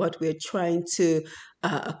regards to what we're trying to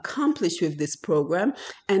accomplish with this program.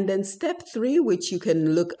 And then step 3, which you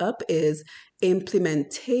can look up, is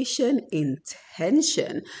implementation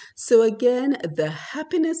intention. So again,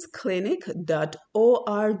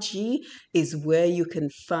 thehappinessclinic.org is where you can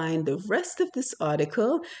find the rest of this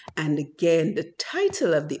article. And again, the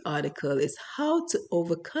title of the article is How to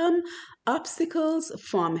Overcome Obstacles,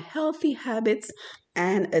 Form Healthy Habits,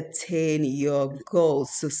 and Attain Your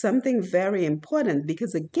Goals. So something very important,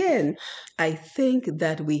 because again, I think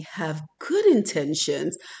that we have good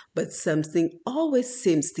intentions, but something always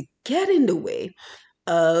seems to get in the way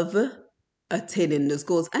of attaining those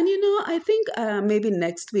goals. And I think maybe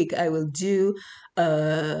next week I will do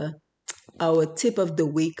our tip of the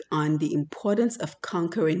week on the importance of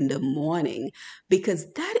conquering the morning, because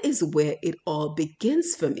that is where it all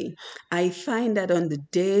begins for me. I find that on the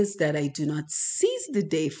days that I do not seize the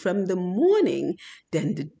day from the morning,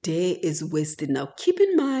 then the day is wasted. Now, keep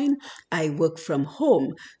in mind, I work from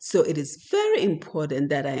home, so it is very important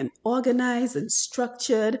that I am organized and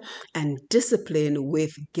structured and disciplined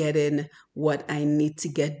with getting what I need to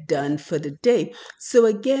get done for the day. So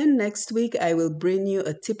again, next week, I will bring you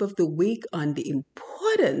a tip of the week on the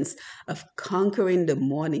importance of conquering the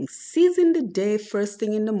morning, seizing the day first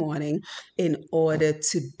thing in the morning in order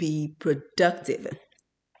to be productive.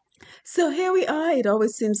 So here we are. It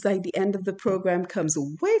always seems like the end of the program comes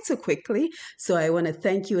way too quickly. So I want to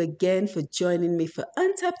thank you again for joining me for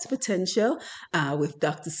Untapped Potential with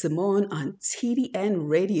Dr. Simone on TDN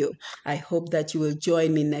Radio. I hope that you will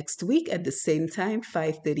join me next week at the same time,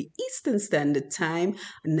 5:30 Eastern Standard Time,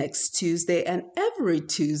 next Tuesday and every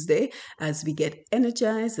Tuesday, as we get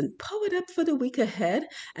energized and powered up for the week ahead,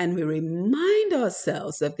 and we remind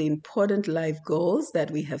ourselves of the important life goals that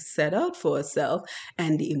we have set out for ourselves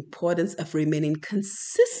and the importance of remaining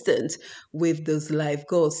consistent with those life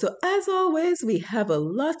goals. So as always, we have a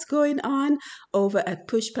lot going on over at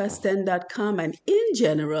pushpast10.com, and in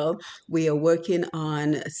general, we are working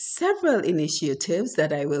on several initiatives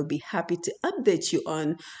that I will be happy to update you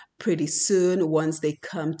on pretty soon once they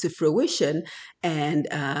come to fruition, and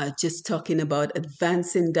just talking about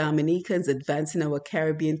advancing Dominicans, advancing our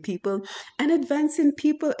Caribbean people, and advancing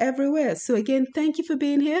people everywhere. So again, thank you for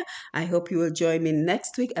being here. I hope you will join me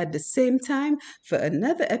next week at the same time for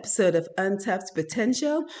another episode of Untapped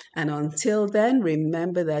Potential. And until then,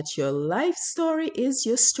 remember that your life story is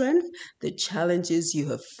your strength. The challenges you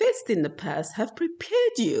have faced in the past have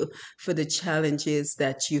prepared you for the challenges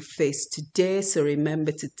that you face today. So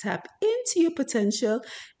remember to tap into your potential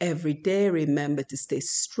every day. Remember to stay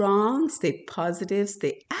strong, stay positive,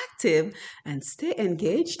 stay active, and stay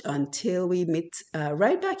engaged until we meet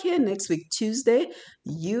right back here next week, Tuesday.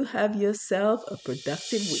 You have yourself a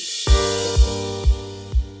productive week.